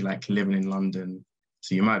of actually like living in London,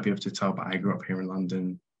 so you might be able to tell, but I grew up here in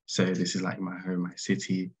London. So this is like my home, my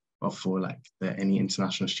city. But for like any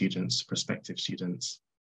international students, prospective students,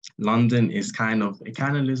 London is it kind of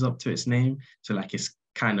lives up to its name. So like it's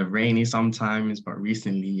kind of rainy sometimes, but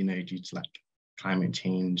recently, due to like climate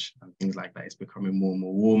change and things like that, it's becoming more and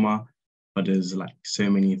more warmer. But there's like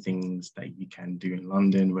so many things that you can do in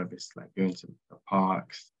London, whether it's like going to the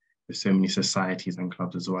parks. There's so many societies and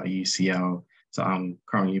clubs as well at UCL. So I'm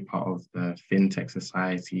currently part of the FinTech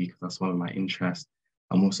Society because that's one of my interests.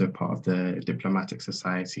 I'm also part of the Diplomatic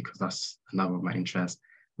Society because that's another of my interests.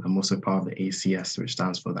 I'm also part of the ACS, which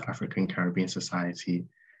stands for the African Caribbean Society.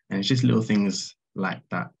 And it's just little things like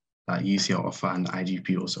that UCL offer and the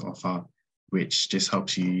IGP also offer, which just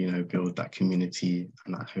helps you, you know, build that community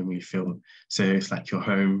and that homely feel. So it's like your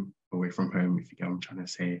home away from home, if you get what I'm trying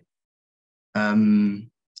to say.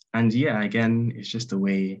 And yeah, again, it's just a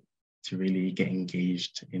way to really get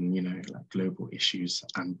engaged in, you know, like global issues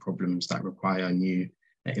and problems that require new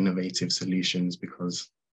innovative solutions, because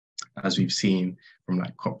as we've seen from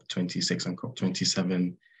like COP26 and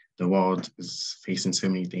COP27, the world is facing so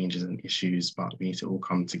many dangers and issues, but we need to all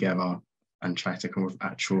come together and try to come up with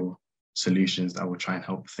actual solutions that will try and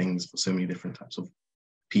help things for so many different types of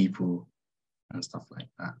people and stuff like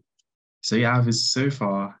that. So yeah, so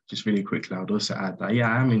far, just really quickly, I would also add that,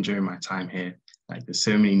 yeah, I am enjoying my time here. Like there's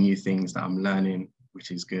so many new things that I'm learning,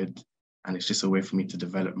 which is good. And it's just a way for me to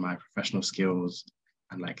develop my professional skills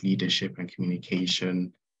and like leadership and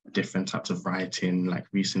communication, different types of writing. Like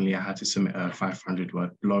recently I had to submit a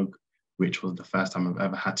 500-word blog, which was the first time I've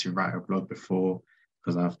ever had to write a blog before,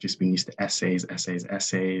 because I've just been used to essays.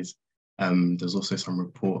 There's also some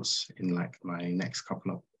reports in like my next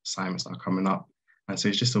couple of assignments that are coming up. And so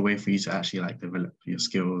it's just a way for you to actually like develop your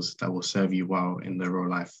skills that will serve you well in the real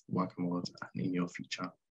life working world and in your future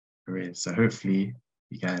careers. So hopefully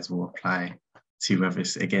you guys will apply to whether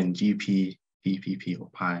it's, again, GP, PPP or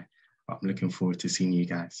PI. But I'm looking forward to seeing you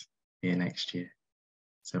guys here next year.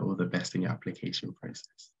 So all the best in your application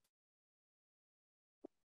process.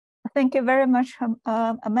 Thank you very much,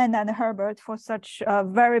 Amanda and Herbert, for such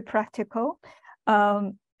very practical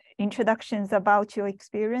introductions about your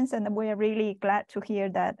experience. And we're really glad to hear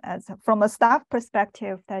that from a staff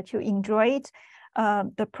perspective that you enjoyed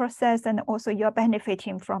the process and also you're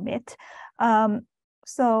benefiting from it.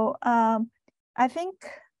 So I think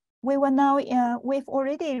we will now, we've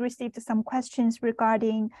already received some questions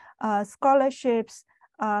regarding scholarships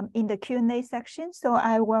in the Q&A section. So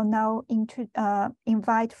I will now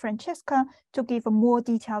invite Francesca to give a more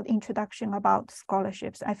detailed introduction about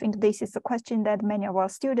scholarships. I think this is a question that many of our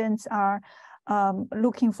students are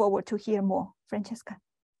looking forward to hear more. Francesca.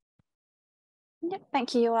 Yeah,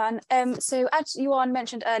 thank you, Yuan. So as Yuan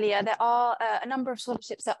mentioned earlier, there are a number of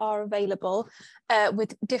scholarships that are available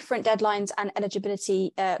with different deadlines and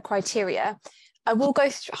eligibility criteria. I will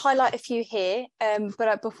highlight a few here,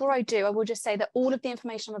 but before I do, I will just say that all of the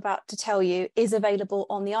information I'm about to tell you is available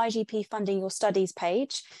on the IGP Funding Your Studies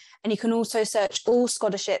page. And you can also search all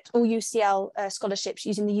scholarships, all UCL scholarships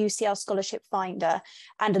using the UCL Scholarship Finder,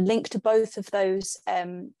 and a link to both of those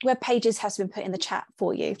web pages has been put in the chat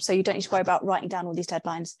for you. So you don't need to worry about writing down all these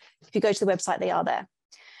deadlines. If you go to the website, they are there.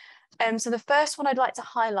 So the first one I'd like to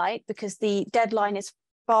highlight, because the deadline is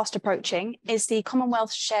fast approaching, is the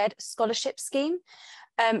Commonwealth Shared Scholarship Scheme.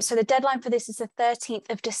 So the deadline for this is the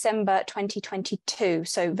 13th of December 2022,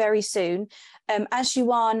 so very soon. As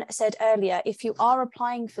Yuan said earlier, if you are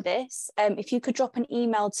applying for this, if you could drop an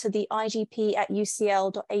email to the igp@ucl.ac.uk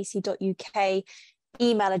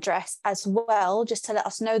email address as well, just to let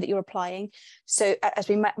us know that you're applying. So as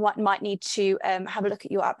we might need to have a look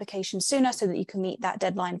at your application sooner so that you can meet that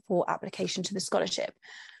deadline for application to the scholarship.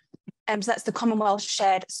 So that's the Commonwealth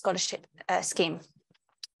Shared Scholarship Scheme.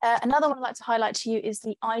 Another one I'd like to highlight to you is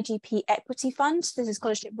the IGP Equity Fund. This is a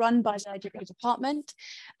scholarship run by the IGP department.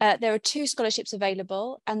 There are 2 scholarships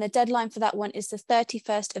available, and the deadline for that one is the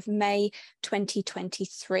 31st of May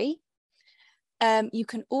 2023. You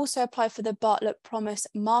can also apply for the Bartlett Promise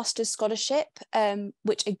Master's Scholarship,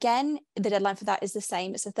 which again, the deadline for that is the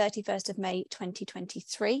same. It's the 31st of May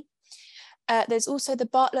 2023. There's also the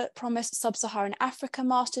Bartlett Promise Sub-Saharan Africa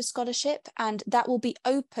Master's Scholarship, and that will be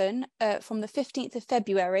open from the 15th of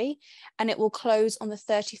February, and it will close on the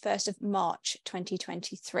 31st of March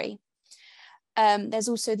 2023. There's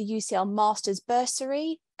also the UCL Master's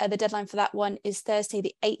Bursary. The deadline for that one is Thursday,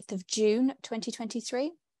 the 8th of June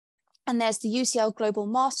 2023. And there's the UCL Global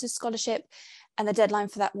Master's Scholarship, and the deadline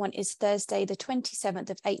for that one is Thursday, the 27th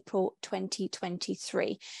of April,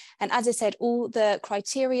 2023. And as I said, all the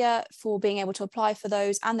criteria for being able to apply for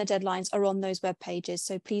those and the deadlines are on those web pages.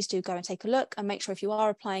 So please do go and take a look and make sure if you are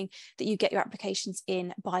applying that you get your applications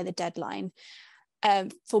in by the deadline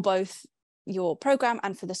for both your program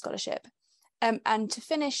and for the scholarship. And to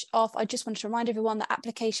finish off, I just wanted to remind everyone that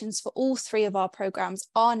applications for all 3 of our programs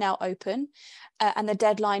are now open, and the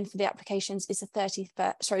deadline for the applications is the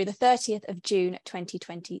 30th of June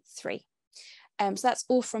 2023. So that's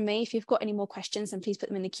all from me. If you've got any more questions, then please put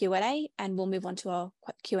them in the Q&A, and we'll move on to our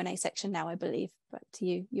Q&A section now, I believe. Back to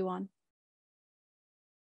you, Yuan.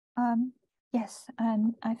 Yes,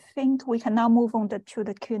 and I think we can now move on to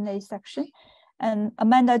the Q&A section. And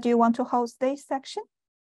Amanda, do you want to host this section?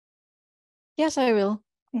 Yes, I will.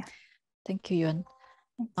 Yeah. Thank you,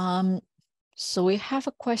 Yuan. So we have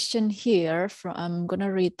a question here from, I'm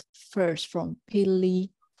gonna read first from Pili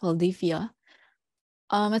Valdivia.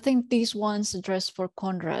 I think these ones addressed for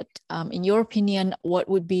Konrad. In your opinion, what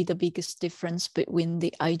would be the biggest difference between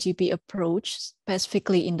the IGP approach,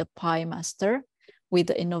 specifically in the PI Master, with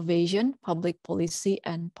the Innovation, Public Policy,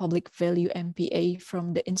 and Public Value MPA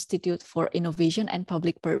from the Institute for Innovation and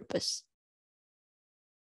Public Purpose?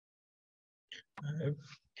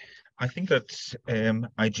 I think that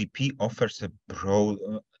IGP offers a broad,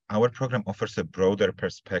 our program offers a broader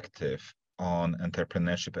perspective on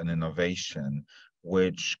entrepreneurship and innovation,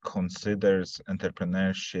 which considers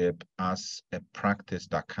entrepreneurship as a practice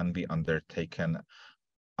that can be undertaken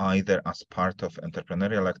either as part of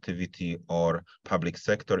entrepreneurial activity or public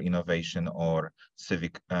sector innovation or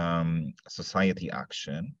civic society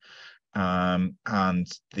action. And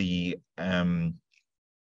the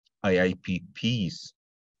IIPP's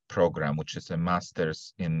program, which is a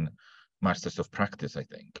Masters of Practice, I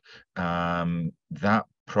think, that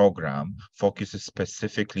program focuses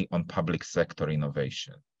specifically on public sector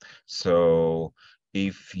innovation. So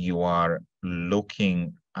if you are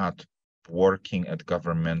looking at working at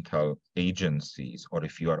governmental agencies, or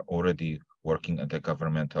if you are already working at a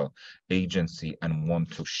governmental agency and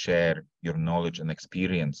want to share your knowledge and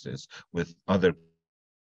experiences with other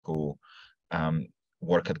who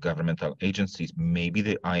work at governmental agencies, maybe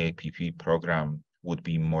the IIPP program would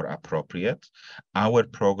be more appropriate. Our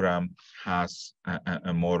program has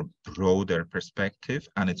a more broader perspective,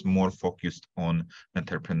 and it's more focused on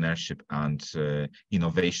entrepreneurship and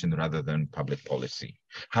innovation rather than public policy.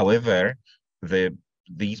 However,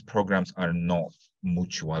 these programs are not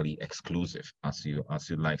mutually exclusive, as you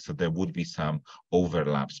like. So there would be some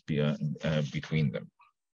overlaps between them.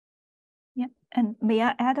 Yeah, and may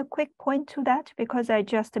I add a quick point to that? Because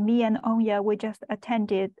me and Onya, we just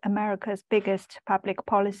attended America's biggest public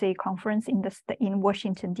policy conference in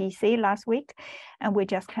Washington, D.C. last week, and we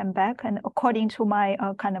just came back. And according to my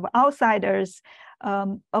kind of outsider's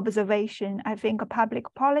observation, I think a public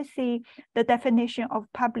policy, the definition of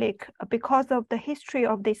public, because of the history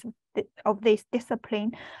of this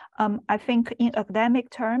discipline, I think in academic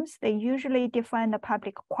terms, they usually define the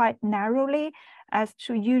public quite narrowly as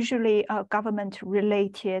to usually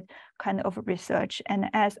government-related kind of research. And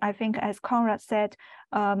as Konrad said,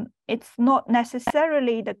 it's not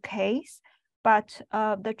necessarily the case, but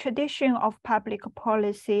the tradition of public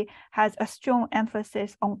policy has a strong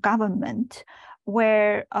emphasis on government,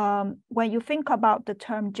 where when you think about the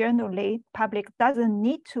term generally, public doesn't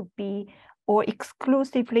need to be or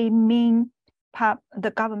exclusively mean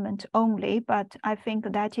the government only, but I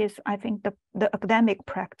think that is, the academic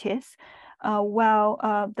practice.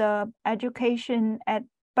 The education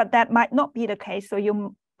but that might not be the case. So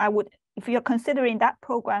if you're considering that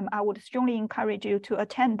program, I would strongly encourage you to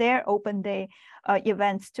attend their open day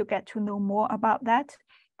events to get to know more about that.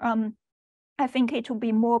 I think it will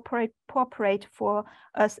be more appropriate for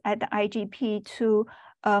us at the IGP to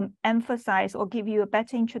emphasize or give you a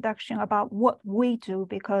better introduction about what we do,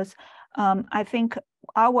 because I think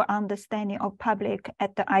our understanding of public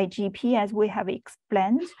at the IGP, as we have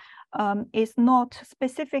explained, is not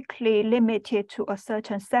specifically limited to a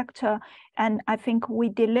certain sector. And I think we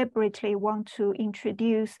deliberately want to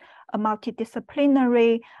introduce a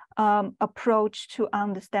multidisciplinary approach to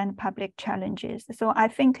understand public challenges. So I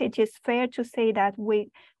think it is fair to say that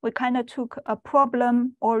we kind of took a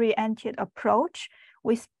problem-oriented approach.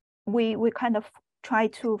 We kind of try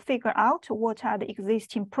to figure out what are the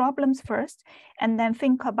existing problems first, and then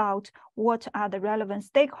think about what are the relevant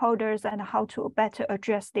stakeholders and how to better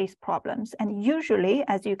address these problems. And usually,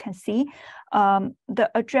 as you can see,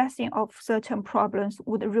 the addressing of certain problems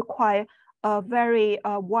would require a very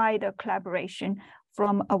wider collaboration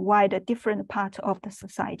from a wider different part of the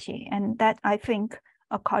society. And that, I think,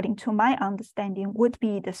 according to my understanding, would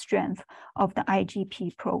be the strength of the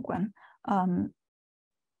IGP program.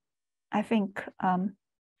 I think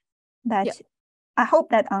that, yeah. I hope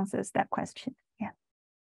that answers that question. Yeah.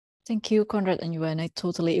 Thank you, Konrad and Yuan. I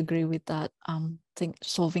totally agree with that. I think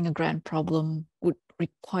solving a grand problem would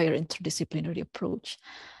require interdisciplinary approach.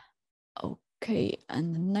 Okay,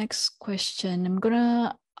 and the next question, I'm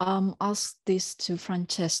gonna ask this to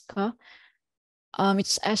Francesca.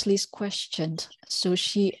 It's Ashley's question. So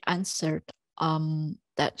she answered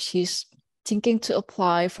that she's thinking to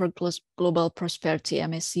apply for Global Prosperity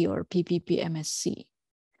MSc or PPP MSc.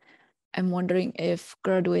 I'm wondering if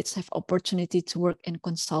graduates have opportunity to work in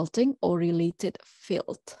consulting or related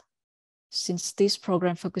field. Since this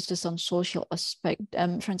program focuses on social aspect,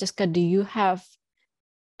 Francesca, do you have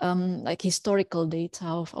like historical data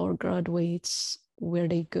of our graduates, where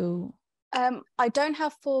they go? I don't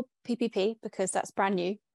have for PPP because that's brand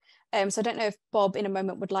new. So I don't know if Bob in a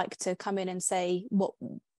moment would like to come in and say what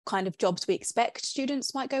kind of jobs we expect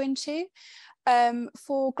students might go into.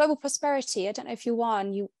 For Global Prosperity, I don't know if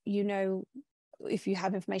Yuan, you know, if you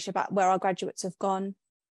have information about where our graduates have gone.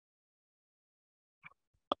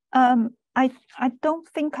 I don't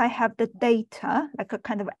think I have the data, like a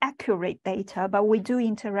kind of accurate data, but we do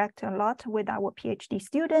interact a lot with our PhD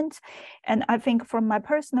students. And I think from my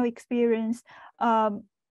personal experience,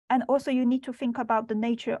 and also you need to think about the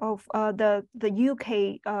nature of the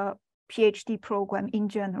UK PhD program in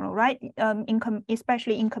general, right?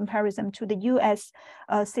 Especially in comparison to the US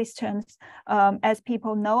systems. As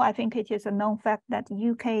people know, I think it is a known fact that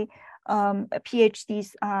UK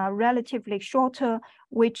PhDs are relatively shorter,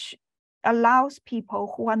 which allows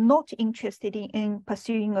people who are not interested in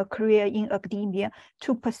pursuing a career in academia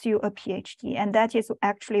to pursue a PhD. And that is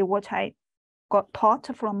actually what I got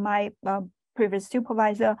taught from my previous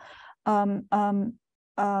supervisor, that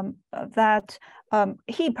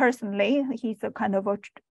he personally, he's a kind of a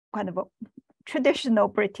traditional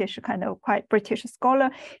British, kind of quite British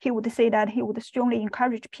scholar. He would say that he would strongly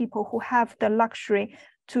encourage people who have the luxury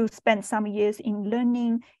to spend some years in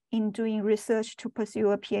learning, in doing research to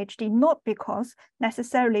pursue a PhD, not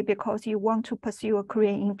necessarily because you want to pursue a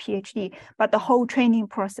career in PhD, but the whole training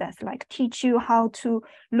process, like teach you how to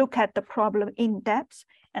look at the problem in depth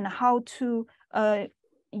and how to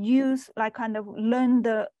use, like kind of learn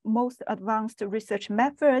the most advanced research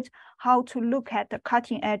method, how to look at the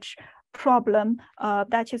cutting edge problem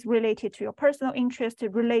that is related to your personal interest,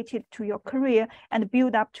 related to your career, and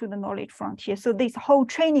build up to the knowledge frontier. So this whole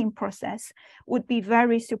training process would be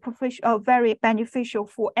very superficial, very beneficial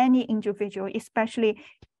for any individual, especially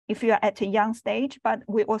if you are at a young stage. But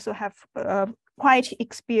we also have quite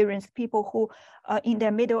experienced people who in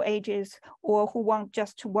their middle ages, or who want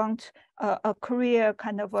a career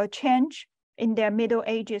kind of a change in their middle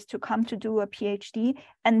ages to come to do a PhD,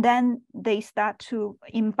 and then they start to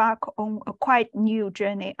embark on a quite new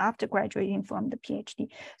journey after graduating from the PhD.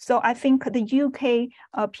 So I think the UK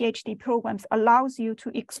PhD programs allows you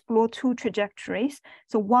to explore two trajectories.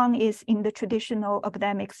 So one is in the traditional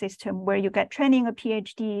academic system where you get training a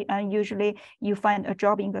PhD and usually you find a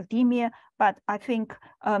job in academia. But I think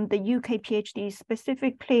the UK PhD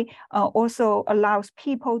specifically also allows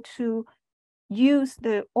people to use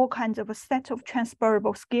all kinds of a set of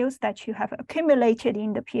transferable skills that you have accumulated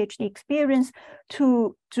in the PhD experience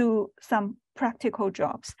to do some practical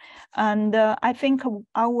jobs. And I think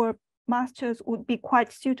our masters would be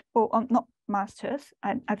quite suitable, not masters,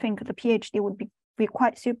 I think the PhD would be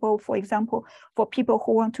quite suitable, for example, for people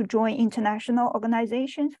who want to join international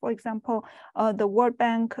organizations, for example, the World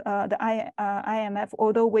Bank, the IMF,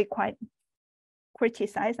 although we quite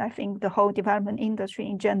criticize, I think the whole development industry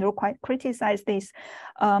in general quite criticize these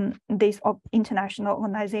international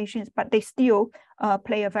organizations, but they still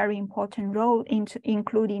play a very important role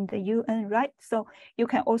including the UN, right? So you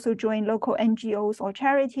can also join local NGOs or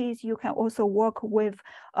charities. You can also work with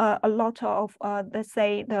a lot of, let's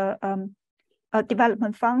say, the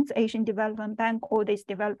development funds, Asian Development Bank, all these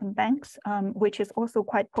development banks, which is also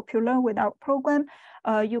quite popular with our program.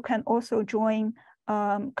 You can also join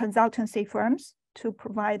consultancy firms to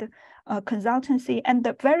provide consultancy. And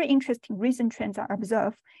the very interesting recent trends I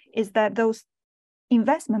observe is that those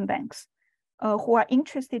investment banks who are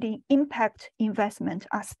interested in impact investment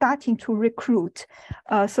are starting to recruit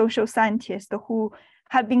social scientists who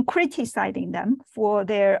have been criticizing them for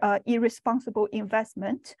their irresponsible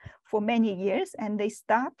investment for many years, and they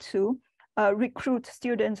start to recruit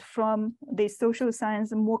students from the social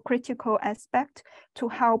science more critical aspect to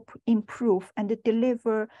help improve and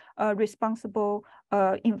deliver responsible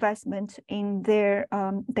investment in their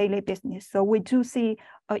daily business. So we do see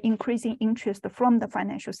increasing interest from the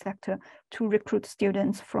financial sector to recruit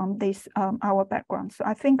students from this our background. So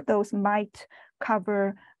I think those might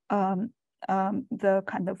cover the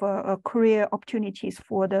kind of career opportunities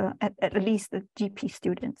for at least the GP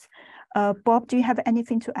students. Bob, do you have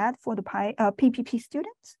anything to add for the PPP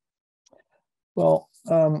students? Well,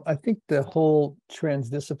 I think the whole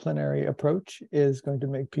transdisciplinary approach is going to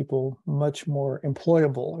make people much more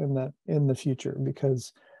employable in the future,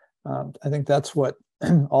 because I think that's what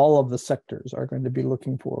all of the sectors are going to be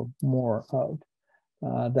looking for more of.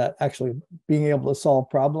 That actually being able to solve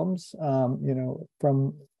problems,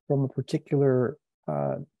 from a particular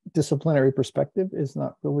disciplinary perspective is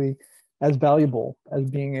not really as valuable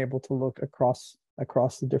as being able to look across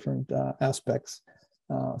the different aspects.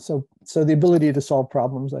 So the ability to solve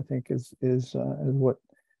problems, I think, is what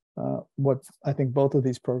I think both of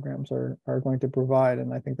these programs are going to provide,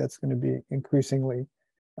 and I think that's going to be increasingly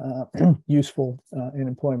useful in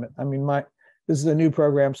employment. I mean, this is a new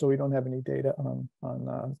program, so we don't have any data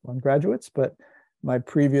on graduates, but my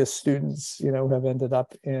previous students, have ended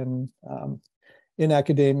up in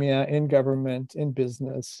academia, in government, in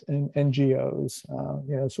business, in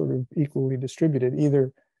NGOs, sort of equally distributed,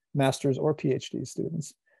 either master's or PhD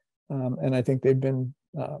students. And I think they've been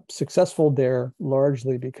successful there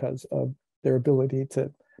largely because of their ability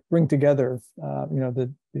to bring together,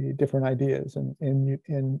 the different ideas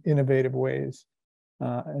in innovative ways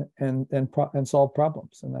and solve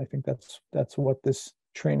problems. And I think that's what this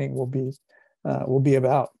training will be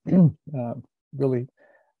about, really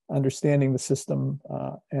understanding the system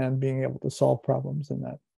and being able to solve problems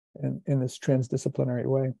in this transdisciplinary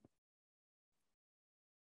way.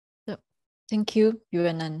 So, thank you,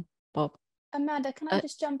 Yuan and Bob. Amanda, can I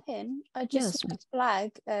just jump in? I just want to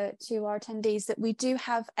flag to our attendees that we do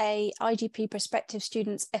have a IGP Prospective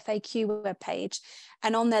Students FAQ webpage,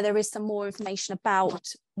 and on there is some more information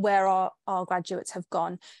about where our graduates have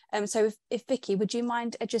gone. So if Vicky, would you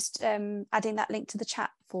mind just adding that link to the chat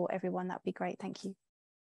for everyone? That'd be great. Thank you.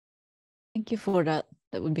 Thank you for that.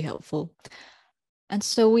 That would be helpful. And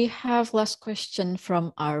so we have last question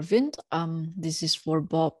from Arvind. This is for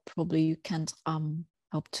Bob. Probably you can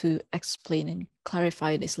help to explain and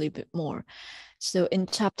clarify this a little bit more. So in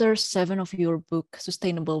chapter 7 of your book,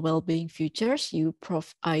 Sustainable Wellbeing Futures, you,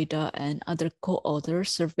 Prof. Ida, and other co-authors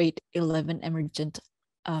surveyed 11 emergent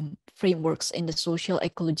frameworks in the social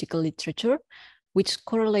ecological literature, which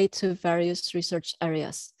correlate to various research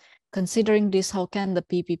areas. Considering this, how can the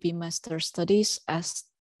PPP Master Studies, as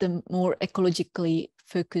the more ecologically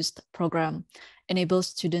focused program, enable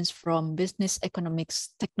students from business, economics,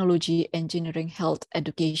 technology, engineering, health,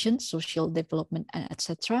 education, social development, and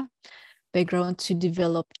etc. background to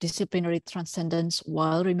develop disciplinary transcendence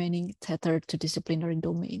while remaining tethered to disciplinary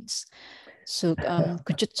domains? So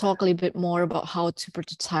could you talk a little bit more about how to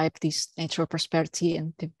prototype these natural prosperity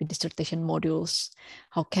and dissertation modules?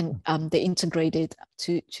 How can they integrate it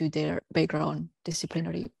to their background,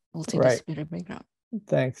 disciplinary, multidisciplinary background?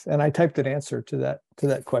 Thanks. And I typed an answer to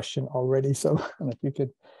that question already. So if you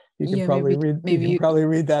could probably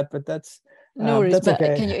read that, but that's no worries. That's but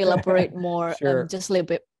okay. Can you elaborate more? Sure. Just a little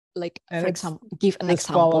bit, like and for example, give an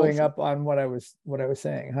example. Following up on what I was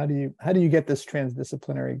saying, how do you get this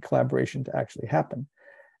transdisciplinary collaboration to actually happen?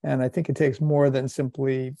 And I think it takes more than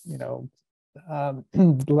simply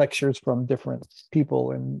lectures from different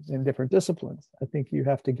people in different disciplines. I think you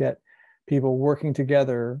have to get people working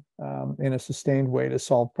together in a sustained way to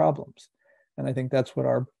solve problems. And I think that's what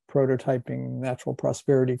our prototyping natural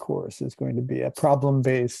prosperity course is going to be, a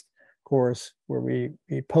problem-based course where we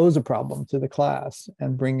pose a problem to the class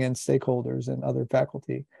and bring in stakeholders and other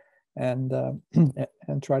faculty and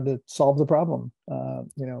try to solve the problem,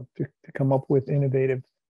 to come up with innovative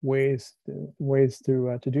ways to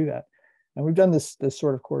do that. And we've done this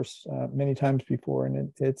sort of course many times before,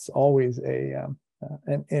 and it's always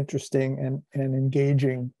an interesting and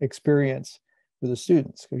engaging experience for the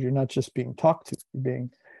students, because you're not just being talked to, you're being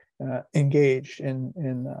engaged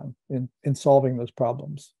in solving those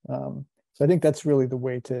problems. So I think that's really the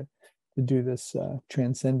way to do this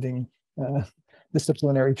transcending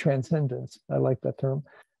disciplinary transcendence. I like that term.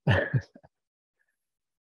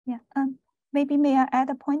 Yeah. Maybe may I add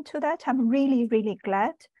a point to that? I'm really, really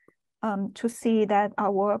glad to see that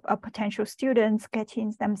our potential students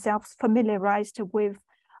getting themselves familiarized with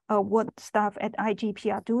what staff at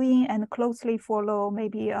IGP are doing, and closely follow.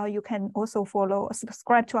 Maybe you can also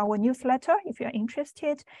subscribe to our newsletter if you're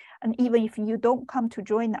interested. And even if you don't come to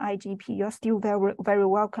join the IGP, you're still very, very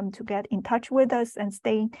welcome to get in touch with us and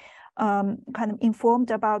stay kind of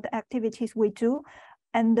informed about the activities we do.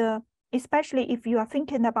 And especially if you are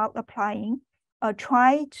thinking about applying,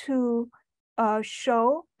 try to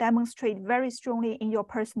demonstrate very strongly in your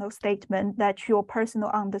personal statement that your personal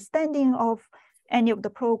understanding of any of the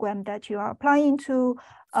program that you are applying to.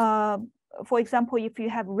 For example, if you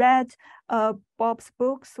have read Bob's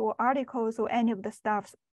books or articles or any of the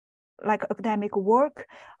stuff like academic work,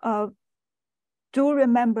 do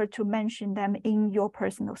remember to mention them in your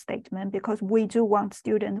personal statement, because we do want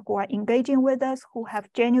students who are engaging with us, who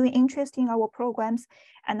have genuine interest in our programs.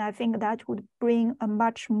 And I think that would bring a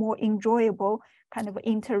much more enjoyable kind of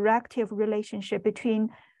interactive relationship between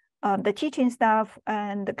the teaching staff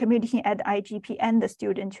and the community at IGP and the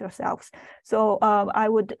students yourselves. So I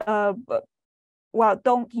would,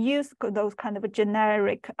 don't use those kind of a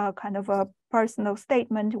generic kind of a personal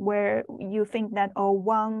statement where you think that,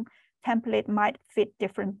 one template might fit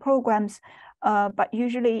different programs. But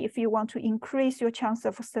usually if you want to increase your chance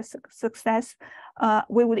of success,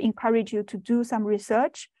 we would encourage you to do some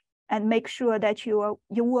research and make sure that you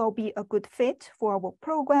will be a good fit for our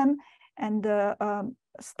program, and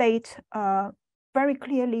state very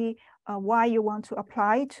clearly why you want to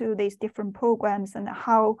apply to these different programs and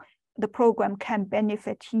how the program can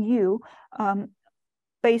benefit you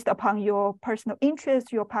based upon your personal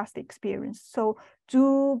interest, your past experience. So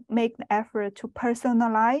do make the effort to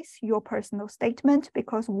personalize your personal statement,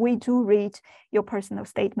 because we do read your personal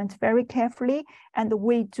statement very carefully, and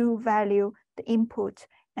we do value the input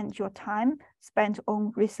and your time spent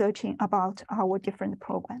on researching about our different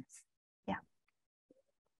programs. Yeah.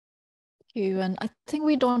 Thank you. And I think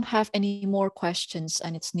we don't have any more questions,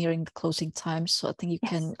 and it's nearing the closing time. So I think you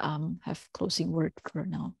can have closing word for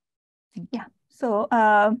now. Thank you. Yeah. So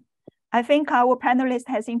I think our panelist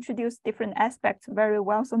has introduced different aspects very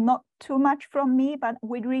well. So not too much from me, but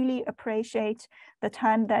we really appreciate the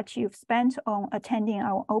time that you've spent on attending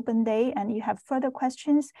our open day. And you have further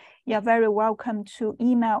questions, you're very welcome to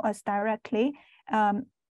email us directly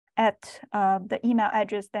at the email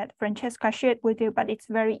address that Francesca shared with you, but it's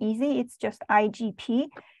very easy. It's just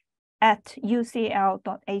igp@ucl.ac.uk.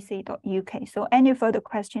 So any further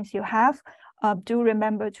questions you have, do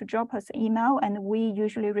remember to drop us an email, and we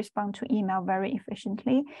usually respond to email very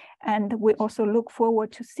efficiently. And we also look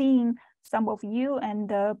forward to seeing some of you,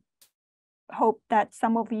 and hope that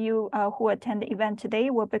some of you who attend the event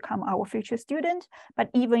today will become our future students.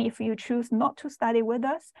 But even if you choose not to study with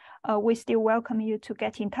us, we still welcome you to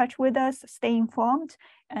get in touch with us, stay informed,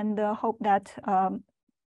 and hope that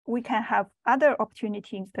we can have other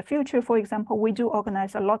opportunities in the future. For example, we do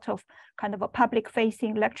organize a lot of kind of a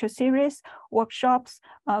public-facing lecture series, workshops,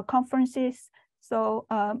 conferences. So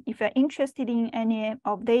if you're interested in any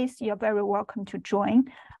of these, you're very welcome to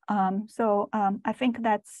join. I think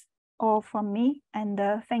that's all from me. And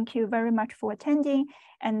thank you very much for attending,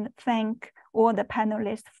 and thank all the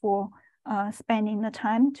panelists for spending the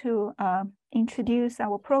time to introduce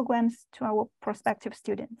our programs to our prospective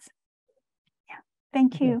students. Yeah,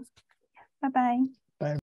 thank you. Bye-bye. Bye.